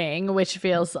her ring, which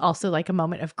feels also like a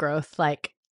moment of growth.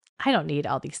 Like, I don't need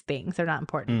all these things. They're not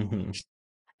important.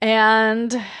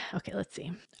 And okay, let's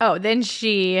see. Oh, then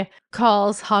she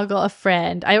calls Hoggle a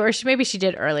friend. Maybe she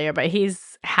did earlier, but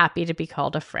he's happy to be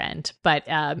called a friend. But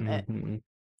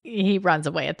he runs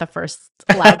away at the first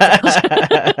loud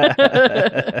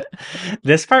sound.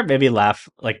 This part made me laugh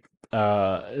like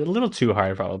a little too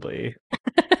hard, probably.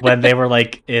 When they were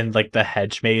like in like the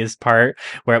hedge maze part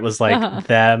where it was like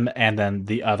them and then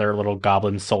the other little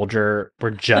goblin soldier were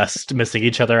just missing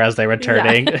each other as they were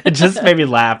turning. Yeah. It just made me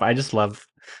laugh. I just love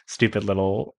stupid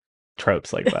little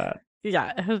tropes like that.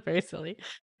 Yeah, it was very silly.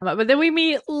 But then we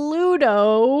meet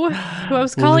Ludo, who I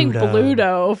was calling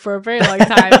Bluto for a very long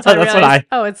time.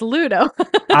 So it's Ludo.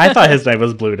 I thought his name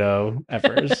was Bluto at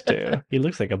first too. He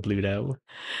looks like a Bluto.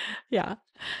 Yeah.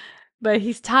 But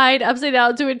he's tied upside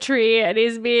down to a tree and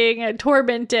he's being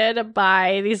tormented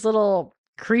by these little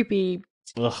creepy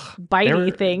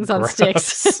bitey things on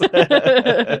sticks.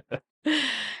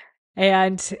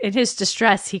 And in his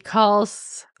distress, he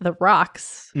calls the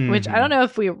rocks, which I don't know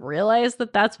if we realize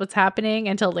that that's what's happening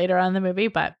until later on in the movie,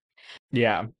 but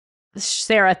yeah.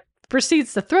 Sarah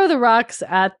proceeds to throw the rocks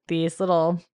at these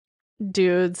little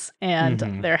dudes and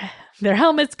their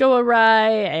helmets go awry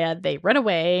and they run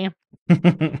away.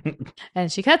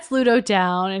 And she cuts Ludo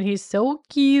down and he's so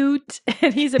cute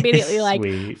and he's immediately like,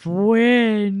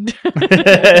 friend.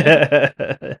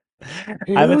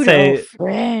 I would say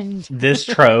friend. This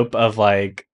trope of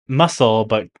like muscle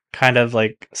but kind of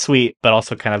like sweet but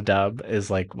also kind of dumb is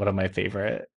like one of my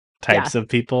favorite types of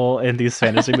people in these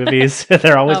fantasy movies.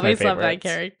 They're always my favorites. Love that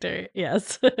character.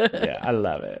 Yes. Yeah, I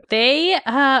love it. They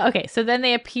okay, so then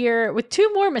they appear with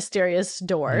two more mysterious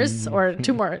doors, or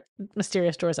two more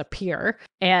mysterious doors appear,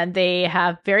 and they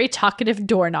have very talkative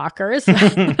door knockers.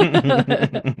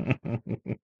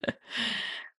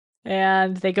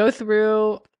 And they go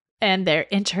through and they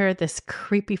enter this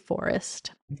creepy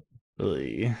forest.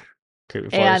 Creepy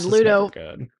forest and Ludo, is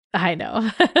never good. I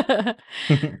know.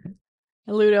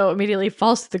 Ludo immediately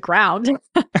falls to the ground.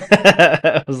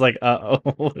 I was like,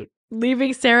 uh-oh.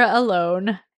 Leaving Sarah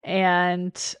alone.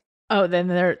 And then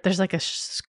there's like a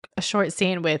short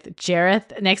scene with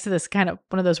Jareth next to this kind of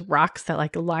one of those rocks that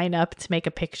like line up to make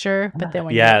a picture. But then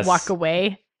when you walk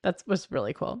away, that was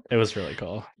really cool. It was really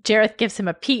cool. Jareth gives him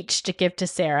a peach to give to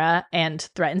Sarah and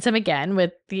threatens him again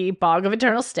with the Bog of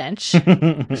Eternal Stench.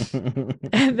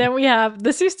 And then we have,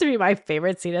 this used to be my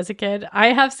favorite scene as a kid. I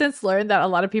have since learned that a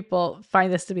lot of people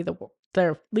find this to be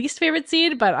their least favorite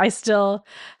scene, but I still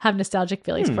have nostalgic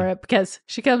feelings for it because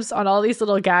she comes on all these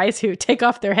little guys who take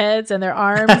off their heads and their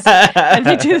arms and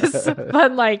they do this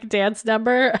fun like dance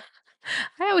number.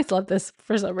 I always love this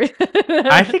for some reason.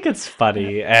 I think it's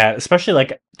funny, especially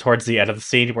like towards the end of the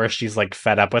scene where she's like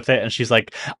fed up with it and she's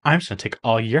like, I'm just gonna take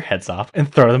all your heads off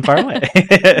and throw them far away.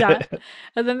 Yeah.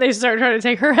 And then they start trying to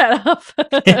take her head off.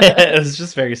 It was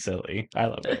just very silly. I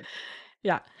love it.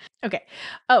 Yeah. Okay.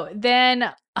 Oh,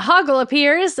 then Hoggle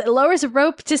appears, lowers a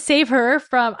rope to save her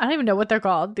from, I don't even know what they're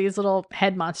called, these little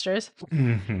head monsters.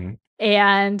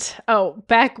 And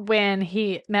back when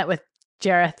he met with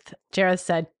Jareth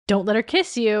said, don't let her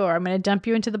kiss you or I'm going to dump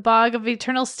you into the bog of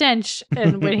eternal stench.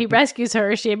 And when he rescues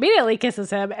her, she immediately kisses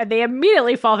him and they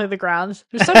immediately fall through the ground.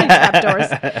 There's so many trapdoors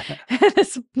in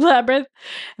this labyrinth.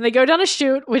 And they go down a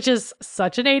chute, which is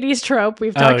such an 80s trope.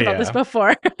 We've talked about this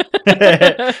before.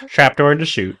 Trapdoor into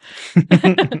chute.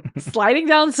 Sliding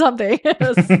down something.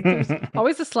 There's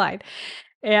always a slide.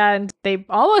 And they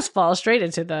almost fall straight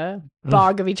into the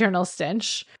bog of eternal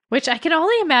stench, which I can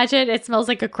only imagine it smells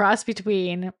like a cross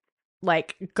between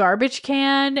like garbage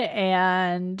can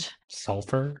and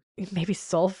sulfur. Maybe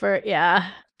sulfur. Yeah.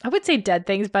 I would say dead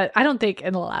things, but I don't think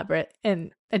in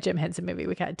a Jim Henson movie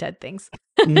we got dead things.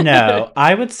 No,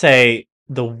 I would say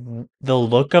the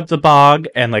look of the bog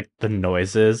and like the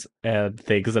noises and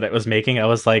things that it was making, I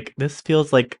was like, this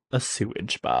feels like a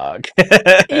sewage bog.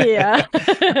 Yeah.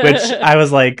 Which I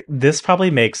was like, this probably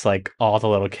makes like all the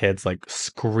little kids like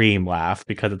scream laugh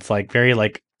because it's like very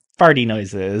like farty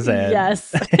noises and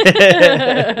yes.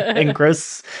 and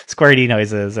gross squirty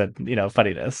noises and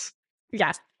funniness.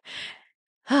 Yes.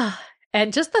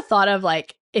 And just the thought of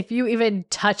like if you even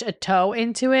touch a toe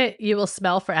into it, you will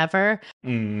smell forever.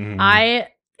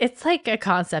 It's like a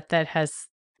concept that has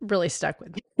really stuck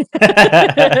with me.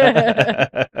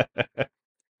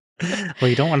 Well,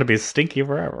 you don't want to be stinky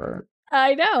forever.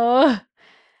 I know.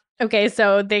 Okay,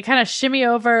 so they kind of shimmy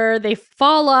over, they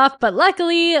fall off, but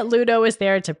luckily Ludo is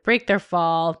there to break their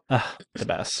fall. The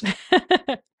best.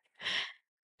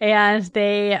 And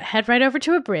they head right over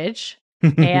to a bridge.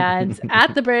 And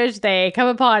at the bridge, they come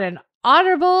upon an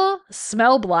honorable,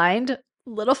 smell-blind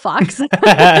little fox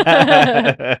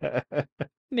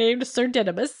named Sir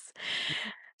Didymus.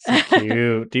 So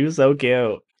cute. He was so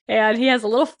cute. And he has a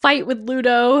little fight with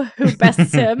Ludo, who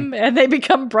bests him, and they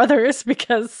become brothers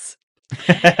because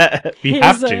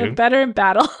he's better in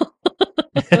battle.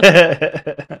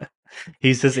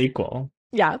 He's his equal.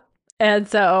 Yeah. And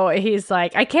so he's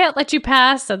like, I can't let you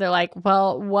pass. And they're like,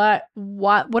 well, what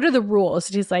are the rules?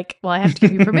 And he's like, well, I have to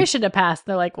give you permission to pass. And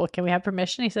they're like, well, can we have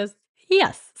permission? He says,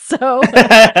 yes. So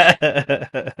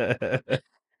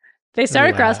they start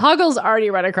across. Hoggle's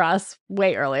already run across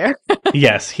way earlier.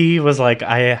 Yes, he was like,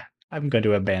 I'm going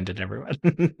to abandon everyone.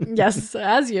 Yes,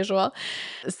 as usual.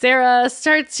 Sarah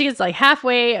she's like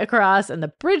halfway across and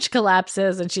the bridge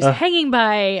collapses and she's hanging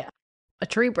by a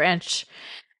tree branch.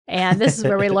 And this is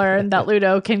where we learn that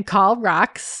Ludo can call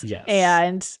rocks. Yes.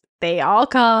 And they all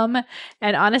come.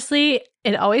 And honestly,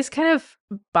 it always kind of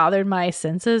bothered my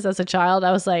senses as a child.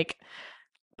 I was like,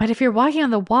 but if you're walking on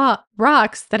the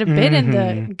rocks that have been in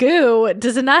the goo,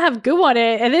 does it not have goo on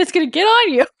it? And then it's going to get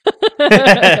on you.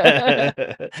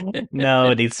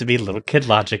 No, it needs to be little kid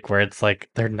logic where it's like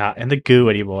they're not in the goo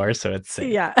anymore, so it's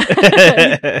safe. Yeah.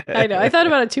 I know. I thought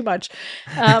about it too much.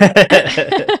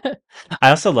 I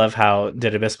also love how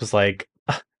Didymus was like,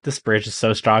 this bridge is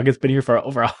so strong. It's been here for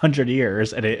over 100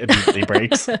 years, and it immediately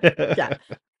breaks. Yeah.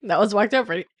 That was walked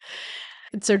over.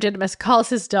 And Sir Didymus calls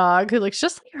his dog, who looks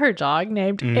just like her dog,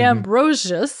 named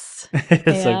Ambrosius.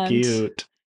 It's so cute.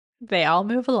 They all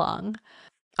move along.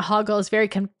 Hoggle is very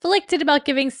conflicted about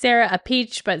giving Sarah a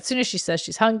peach, but as soon as she says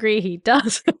she's hungry, he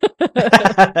does.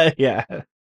 Yeah.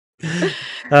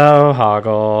 Oh,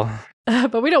 Hoggle.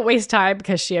 But we don't waste time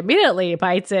because she immediately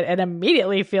bites it and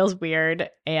immediately feels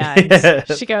weird. And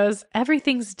she goes,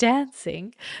 everything's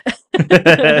dancing.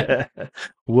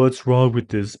 What's wrong with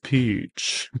this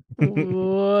peach?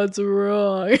 What's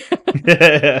wrong?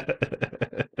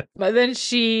 But then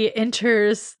she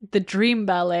enters the dream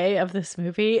ballet of this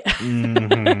movie.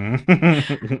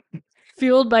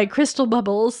 Fueled by crystal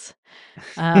bubbles.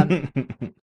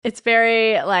 It's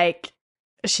very like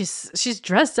she's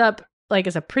dressed up like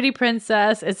as a pretty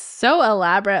princess. It's so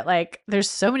elaborate. Like there's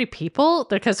so many people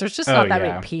because there's just not that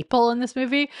many people in this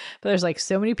movie, but there's like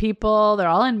so many people. They're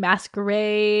all in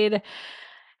masquerade.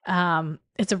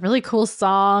 It's a really cool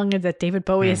song that David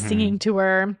Bowie is singing to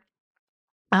her.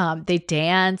 They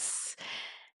dance.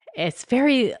 It's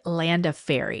very Land of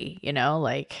Fairy,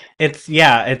 like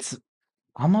it's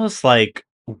almost like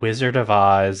Wizard of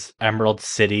Oz, Emerald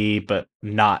City, but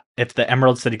not if the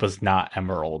Emerald City was not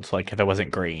emerald, like if it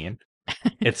wasn't green.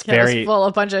 It's very it was full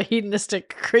of a bunch of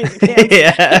hedonistic crazy pants.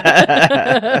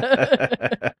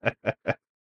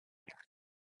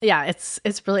 Yeah, it's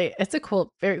a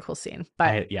cool, very cool scene.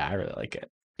 But I really like it.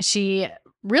 She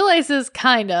realizes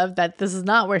kind of that this is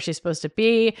not where she's supposed to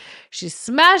be. She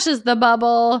smashes the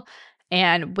bubble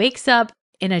and wakes up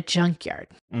in a junkyard.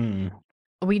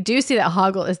 We do see that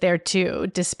Hoggle is there too,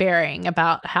 despairing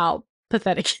about how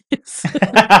pathetic he is.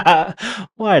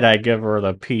 Why'd I give her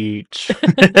the peach?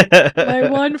 My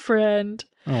one friend.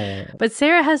 Oh. But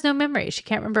Sarah has no memory. She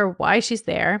can't remember why she's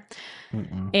there.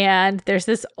 And there's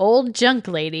this old junk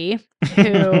lady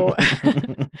who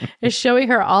is showing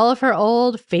her all of her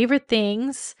old favorite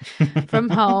things from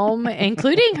home,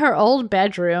 including her old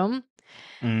bedroom,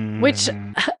 which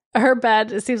her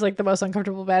bed, it seems like the most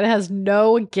uncomfortable bed. It has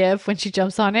no give when she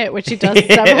jumps on it, which she does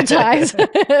several times.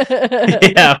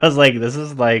 Yeah, I was like, this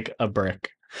is like a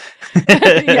brick.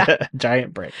 Yeah.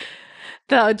 Giant brick.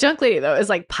 The junk lady, though, is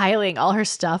like piling all her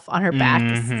stuff on her back.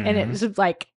 And it's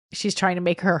like she's trying to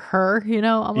make her,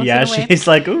 almost. Yeah, she's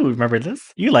like, ooh, remember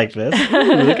this? You like this. Ooh,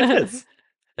 look at this.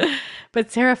 But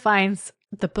Sarah finds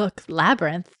the book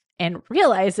Labyrinth and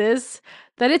realizes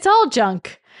that it's all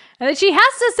junk and that she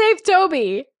has to save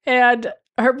Toby. And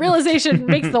her realization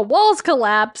makes the walls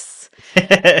collapse.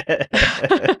 I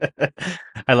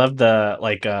love the,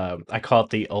 like, I call it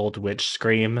the old witch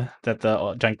scream that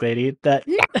the junk lady, that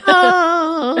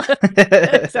no!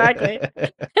 Exactly.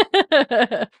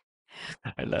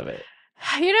 I love it.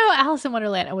 Alice in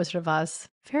Wonderland and Wizard of Oz,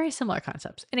 very similar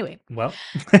concepts. Anyway. Well.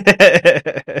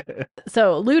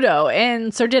 So Ludo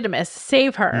and Sir Didymus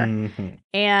save her. Mm-hmm.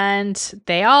 And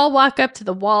they all walk up to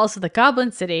the walls of the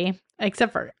Goblin City,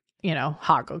 except for,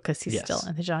 Hoggle, because he's still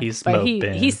in the jungle.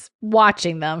 But he's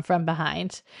watching them from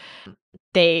behind.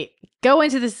 They go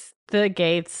into the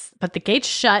gates, but the gates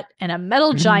shut, and a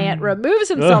metal giant removes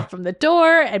himself from the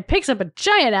door and picks up a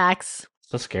giant axe.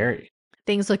 So scary.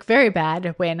 Things look very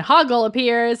bad when Hoggle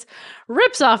appears,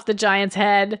 rips off the giant's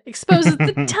head, exposes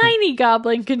the tiny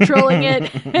goblin controlling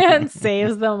it, and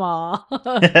saves them all.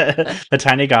 The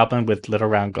tiny goblin with little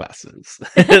round glasses.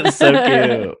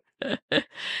 So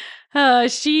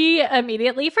cute. She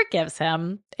immediately forgives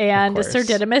him, and Sir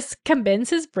Didymus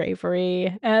commends his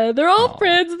bravery. They're all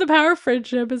friends. The power of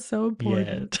friendship is so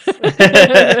important.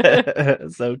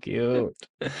 Yes. So cute.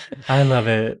 I love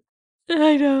it.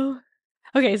 I know.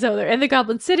 Okay, so they're in the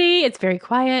Goblin City. It's very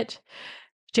quiet.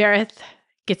 Jareth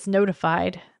gets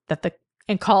notified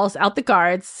and calls out the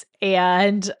guards,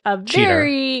 and a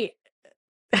very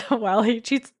well, he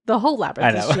cheats the whole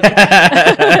labyrinth.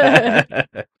 I know.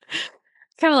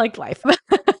 Kind of like life.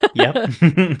 Yep.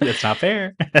 It's not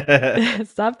fair.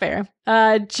 It's not fair.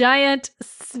 A giant,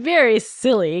 very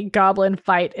silly goblin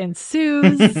fight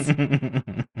ensues.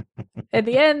 At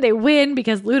the end, they win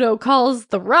because Ludo calls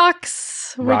the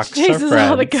rocks, which chases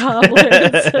all the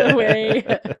goblins away.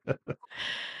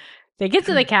 They get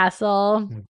to the castle.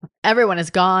 Everyone is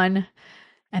gone.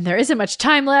 And there isn't much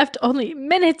time left, only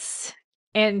minutes.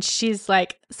 And she's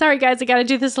like, sorry, guys, I got to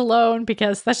do this alone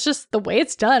because that's just the way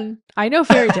it's done. I know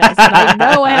fairy tales, and I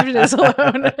know I have to do this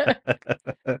alone.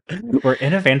 We're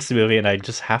in a fantasy movie, and I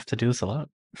just have to do this alone.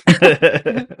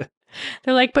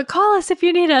 They're like, but call us if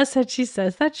you need us. And she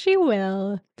says that she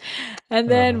will. And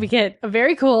then we get a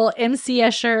very cool MC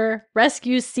Escher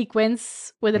rescue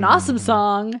sequence with an awesome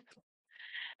song.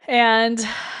 And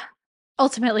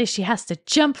ultimately, she has to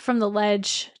jump from the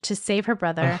ledge to save her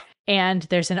brother. And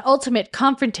there's an ultimate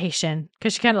confrontation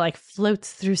because she kind of like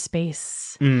floats through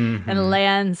space and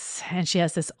lands. And she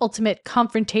has this ultimate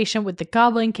confrontation with the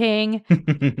Goblin King.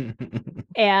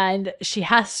 And she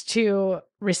has to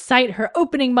recite her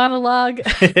opening monologue.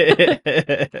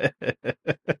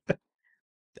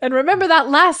 And remember that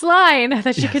last line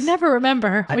that she could never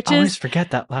remember, which I always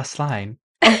forget that last line.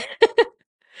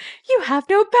 You have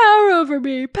no power over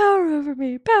me, power over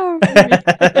me, power over me.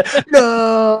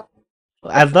 No.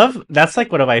 I love, that's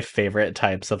like one of my favorite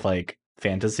types of like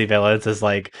fantasy villains is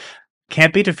like,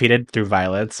 can't be defeated through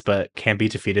violence, but can be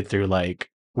defeated through like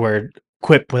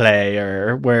quip play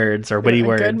or words or witty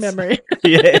words. Good memory.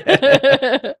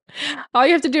 Yeah. All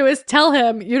you have to do is tell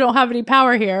him you don't have any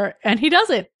power here, and he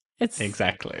doesn't.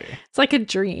 Exactly. It's like a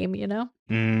dream, you know?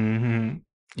 Mm-hmm.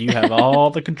 You have all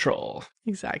the control.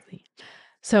 Exactly.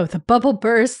 So the bubble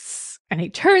bursts, and he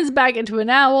turns back into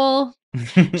an owl.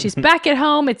 She's back at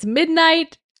home. It's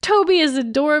midnight. Toby is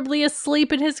adorably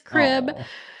asleep in his crib. Aww.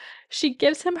 She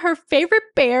gives him her favorite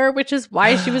bear, which is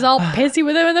why she was all pissy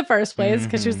with him in the first place.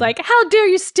 Because she was like, how dare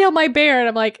you steal my bear? And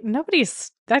I'm like,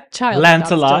 that child did not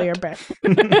steal your bear.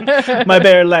 My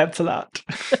bear Lancelot.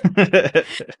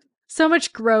 So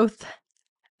much growth.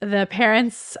 The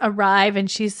parents arrive and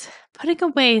she's putting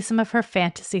away some of her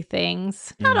fantasy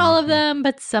things. Not all of them,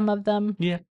 but some of them.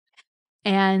 Yeah.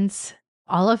 And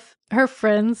all of her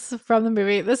friends from the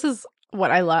movie. This is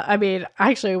what I love. I mean,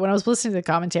 actually, when I was listening to the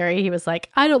commentary, he was like,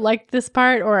 I don't like this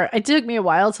part, or it took me a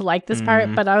while to like this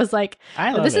part, but I was like,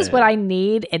 this is what I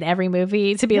need in every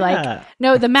movie to be like,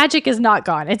 no, the magic is not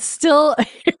gone. It's still...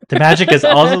 The magic is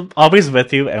always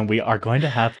with you, and we are going to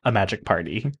have a magic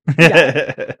party.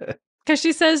 Because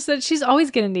she says that she's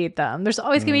always going to need them. There's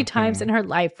always going to be times in her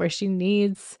life where she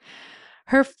needs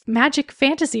her magic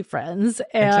fantasy friends,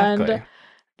 and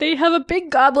they have a big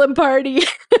goblin party.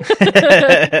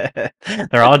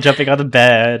 They're all jumping on the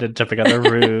bed and jumping on the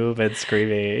roof and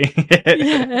screaming.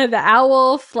 And the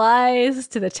owl flies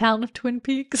to the town of Twin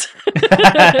Peaks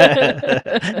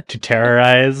to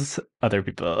terrorize other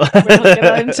people. We'll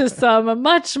get into some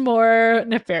much more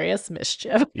nefarious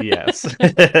mischief. Yes.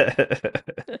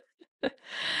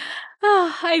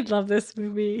 Oh, I love this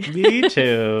movie. Me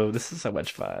too. This is so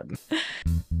much fun.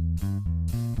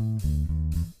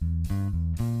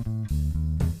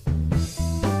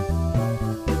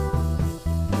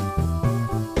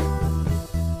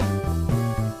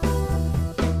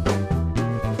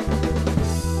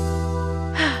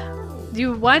 Do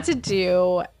you want to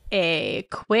do a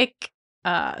quick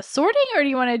sorting, or do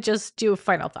you want to just do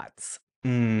final thoughts?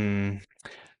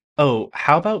 Oh,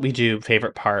 how about we do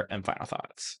favorite part and final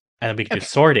thoughts? And then we can do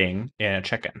sorting and a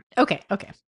check-in. Okay.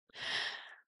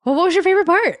 Well, what was your favorite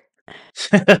part?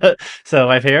 So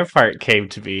my favorite part came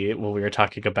to me when we were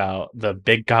talking about the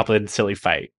big goblin silly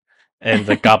fight in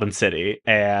the Goblin City,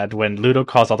 and when Ludo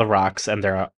calls all the rocks, and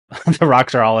they're the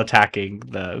rocks are all attacking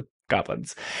the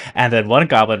goblins, and then one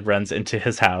goblin runs into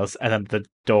his house, and then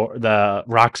the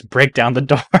rocks break down the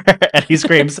door, and he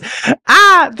screams,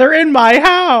 "Ah, they're in my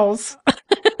house!"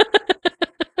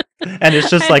 And it's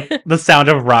just like the sound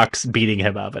of rocks beating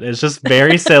him up, and it's just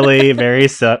very silly, very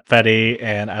funny,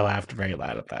 and I laughed very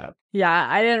loud at that. Yeah,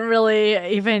 I didn't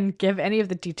really even give any of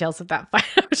the details of that fight.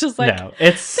 I was just like, No,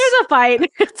 there's a fight.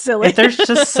 It's silly. there's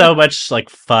just so much like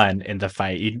fun in the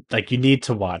fight. You need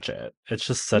to watch it. It's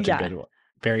just such a good one.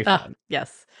 Very fun.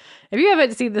 Yes. If you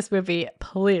haven't seen this movie,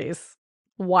 please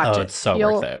watch it. It's so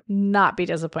You'll worth it. not be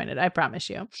disappointed. I promise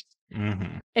you.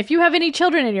 Mm-hmm. If you have any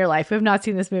children in your life who have not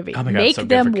seen this movie, Oh my God, make so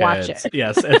them watch kids. it.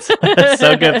 Yes, it's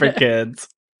so good for kids.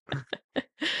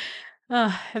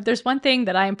 If there's one thing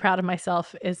that I am proud of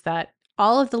myself is that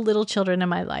all of the little children in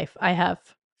my life, I have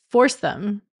forced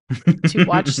them to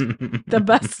watch the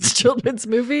best children's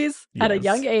movies at a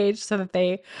young age so that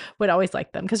they would always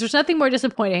like them. Because there's nothing more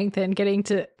disappointing than getting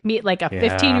to meet like a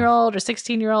 15-year-old or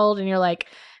 16-year-old and you're like,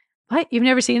 what? You've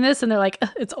never seen this? And they're like,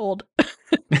 it's old.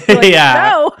 Like, yeah.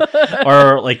 No.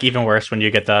 Or like even worse when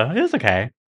you get it's okay.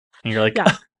 And you're like,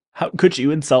 how could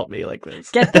you insult me like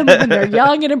this? Get them when they're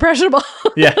young and impressionable.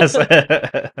 Yes.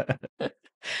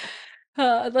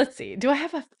 Let's see. Do I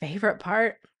have a favorite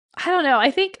part? I don't know.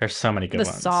 I think there's so many good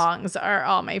ones. The songs are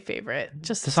all my favorite.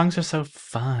 Just the songs are so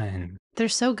fun. They're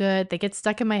so good. They get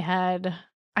stuck in my head.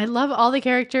 I love all the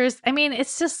characters. I mean,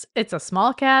 it's a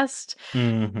small cast.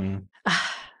 Mm-hmm.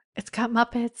 It's got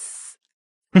Muppets.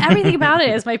 Everything about it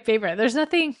is my favorite. There's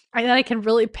nothing that I can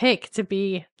really pick to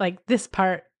be like this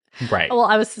part. Right. Well,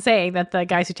 I was saying that the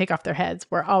guys who take off their heads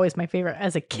were always my favorite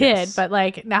as a kid, but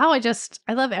like now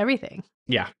I love everything.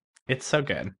 Yeah, it's so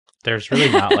good. There's really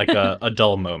not like a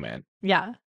dull moment.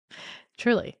 Yeah,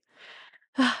 truly.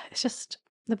 It's just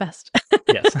the best.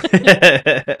 Yes.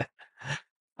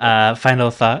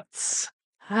 Final thoughts?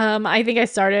 I think I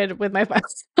started with my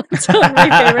favorites.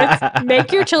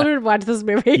 Make your children watch this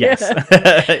movie. Yes.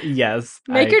 Yes.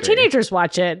 Make your teenagers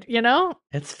watch it,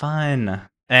 It's fun.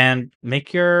 And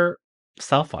make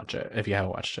yourself watch it if you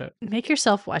haven't watched it. Make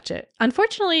yourself watch it.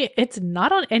 Unfortunately, it's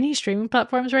not on any streaming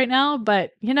platforms right now,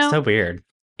 but so weird.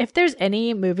 If there's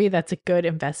any movie that's a good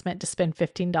investment to spend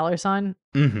 $15 on,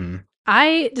 mm-hmm.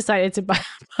 I decided to buy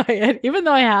it, even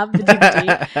though I have the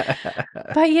DVD.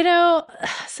 But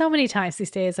so many times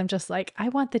these days, I'm just like, I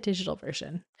want the digital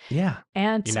version. Yeah.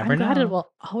 And I'm glad it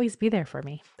will always be there for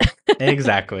me.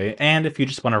 Exactly. And if you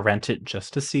just want to rent it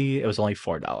just to see, it was only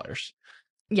 $4.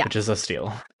 Yeah. Which is a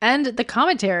steal. And the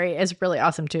commentary is really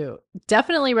awesome too.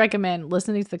 Definitely recommend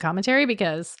listening to the commentary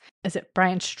because is it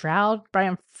Brian Froud?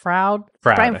 Brian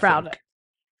Froud.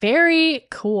 Very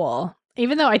cool.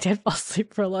 Even though I did fall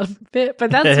asleep for a little bit, but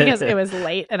that's because it was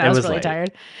late and I was really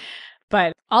tired.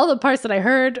 But all the parts that I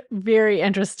heard, very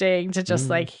interesting to just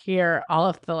like hear all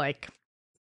of the like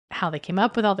how they came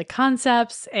up with all the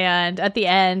concepts. And at the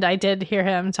end, I did hear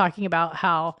him talking about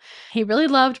how he really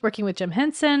loved working with Jim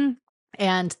Henson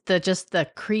and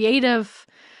the creative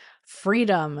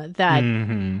freedom that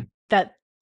that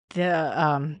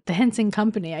the Henson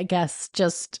Company, I guess,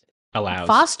 just allows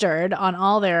fostered on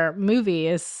all their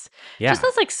movies. Just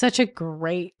sounds like such a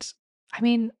great. I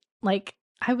mean, like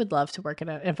I would love to work in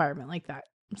an environment like that.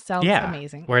 Sounds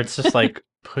amazing. Where it's just like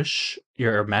push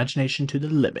your imagination to the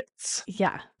limits.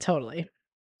 Yeah, totally.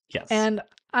 Yes. And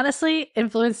honestly,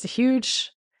 influenced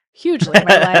hugely in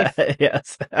my life.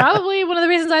 Yes. Probably one of the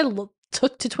reasons I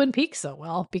took to Twin Peaks so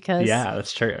well because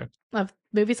that's true. Of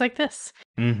movies like this.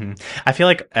 Mm-hmm. I feel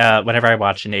like whenever I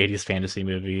watch an 80s fantasy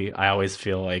movie, I always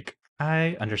feel like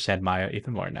I understand Maya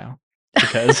even more now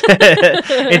because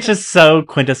it's just so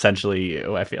quintessentially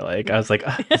you. I feel like I was like,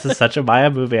 this is such a Maya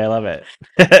movie. I love it.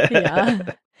 Yeah.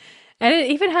 And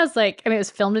it even has it was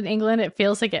filmed in England. It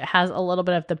feels like it has a little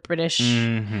bit of the British,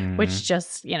 which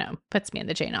just, puts me in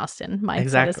the Jane Austen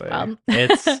mindset as well.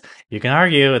 You can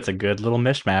argue it's a good little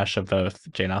mishmash of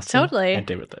both Jane Austen and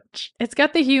David Lynch. It's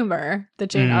got the humor, the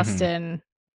Jane Austen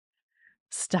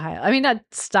style. I mean, not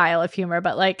style of humor,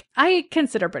 but I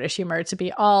consider British humor to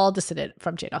be all descended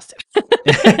from Jane Austen.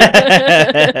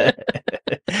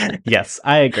 Yes,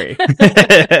 I agree.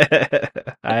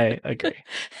 I agree.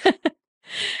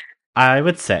 I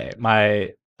would say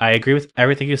I agree with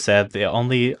everything you said. The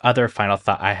only other final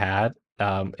thought I had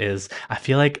is I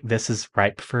feel like this is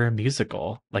ripe for a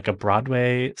musical, like a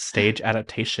Broadway stage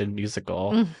adaptation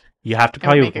musical. You have to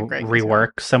probably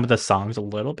rework some of the songs a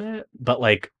little bit, but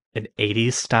like an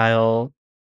 80s style,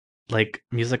 like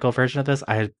musical version of this,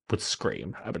 I would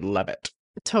scream. I would love it.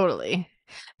 Totally.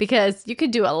 Because you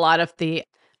could do a lot of the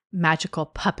magical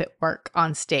puppet work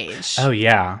on stage. Oh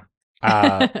yeah.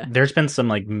 There's been some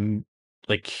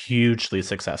like hugely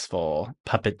successful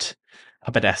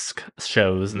puppet-esque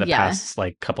shows in the past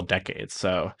like couple decades.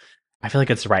 So I feel like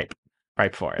it's ripe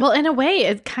for it. Well, in a way,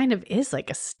 it kind of is like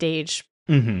a stage.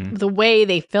 The way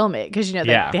they film it, because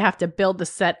they have to build the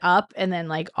set up and then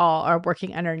like all are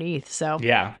working underneath. So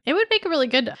yeah, it would make a really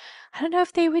good. I don't know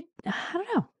if they would. I don't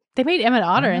know. They made Emmett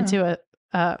Otter into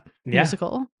a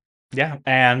musical. Yeah,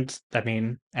 and I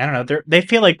mean, I don't know. They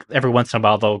feel like every once in a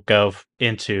while they'll go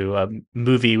into a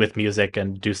movie with music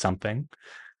and do something.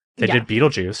 They did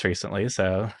Beetlejuice recently,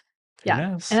 so who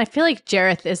knows? And I feel like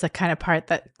Jareth is the kind of part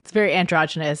that's very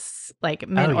androgynous, like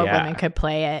men or women could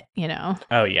play it.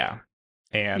 Oh yeah,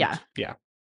 and yeah.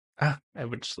 I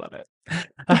would just love it.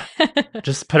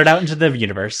 Just put it out into the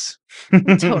universe.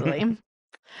 Totally.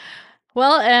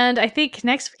 Well, and I think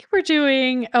next week we're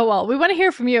doing... we want to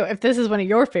hear from you if this is one of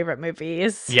your favorite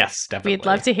movies. Yes, definitely. We'd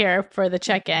love to hear for the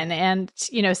check-in. And,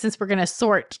 since we're going to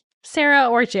sort Sarah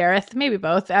or Jareth, maybe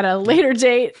both, at a later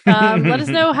date, let us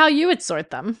know how you would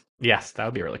sort them. Yes, that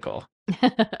would be really cool.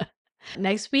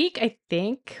 Next week, I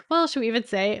think, should we even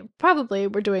say, probably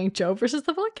we're doing Joe versus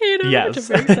the Volcano. Yes.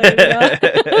 Which I'm very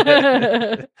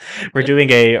excited about. We're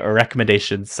doing a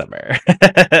recommendation summer.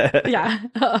 Yeah,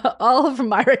 all of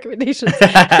my recommendations.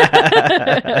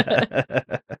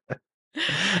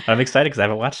 I'm excited because I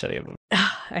haven't watched any of them.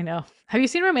 I know. Have you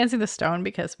seen Romancing the Stone?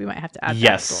 Because we might have to add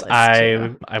yes, that to the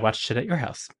list. I watched it at your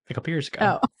house a couple years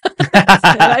ago. Oh. Did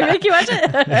I make you watch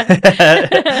it?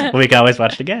 Well, we can always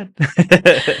watch it again.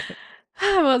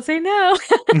 I won't say no.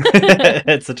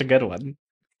 It's such a good one.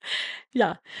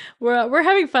 Yeah. We're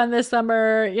having fun this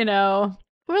summer,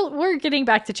 We're getting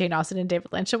back to Jane Austen and David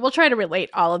Lynch, and we'll try to relate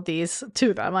all of these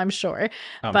to them, I'm sure.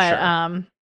 But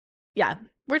yeah,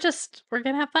 we're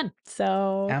gonna have fun.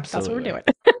 So absolutely. That's what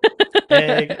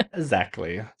we're doing.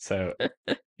 Exactly. So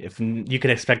if you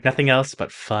can expect nothing else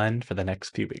but fun for the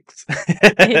next few weeks.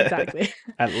 Exactly.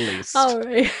 At least. All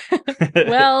right.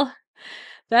 Well,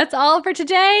 that's all for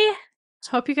today.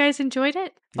 Hope you guys enjoyed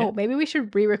it. Yeah. Oh, maybe we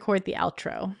should re-record the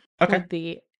outro with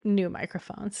the new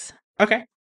microphones. Okay,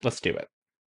 let's do it.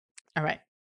 All right.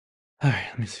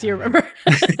 Let me see. Do you remember?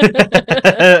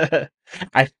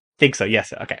 I think so.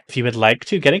 Yes. Okay. If you would like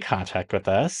to get in contact with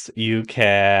us, you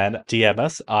can DM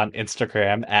us on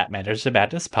Instagram at Manners of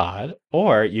Madness Pod,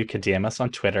 or you can DM us on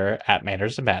Twitter at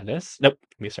Manners of Madness. Nope.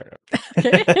 Let me start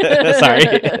over. Sorry.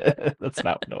 That's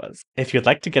not what it was. If you'd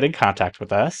like to get in contact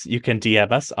with us, you can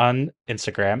DM us on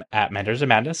Instagram at Manners of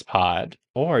Madness Pod,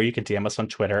 or you can DM us on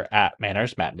Twitter at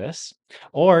Manners Madness,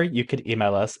 or you could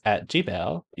email us at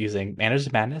Gmail using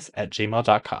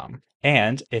mannersofmadness@gmail.com.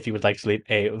 And if you would like to leave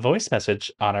a voice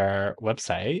message on our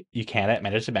website, you can at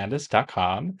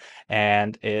mannersofmadness.com,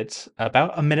 and it's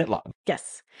about a minute long.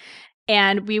 Yes.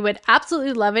 And we would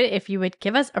absolutely love it if you would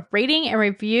give us a rating and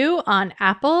review on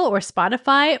Apple or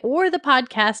Spotify or the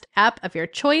podcast app of your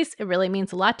choice. It really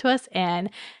means a lot to us and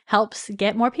helps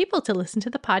get more people to listen to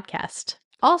the podcast.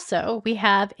 Also, we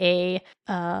have a,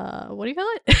 what do you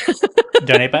call it?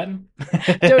 Donate button.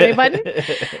 Donate button,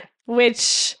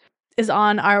 which is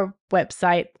on our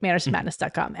website,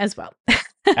 mannersofmadness.com as well.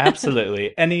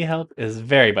 Absolutely. Any help is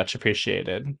very much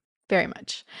appreciated. Very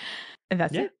much. And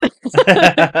that's it.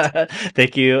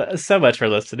 Thank you so much for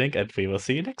listening, and we will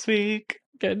see you next week.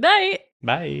 Good night.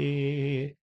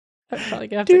 Bye. I'm probably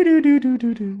going to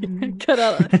have to cut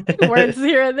out words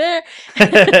here and there.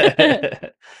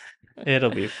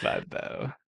 It'll be fun,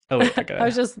 though. Oh, wait, I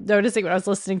was just noticing when I was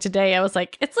listening today, I was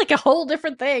like, it's like a whole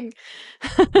different thing.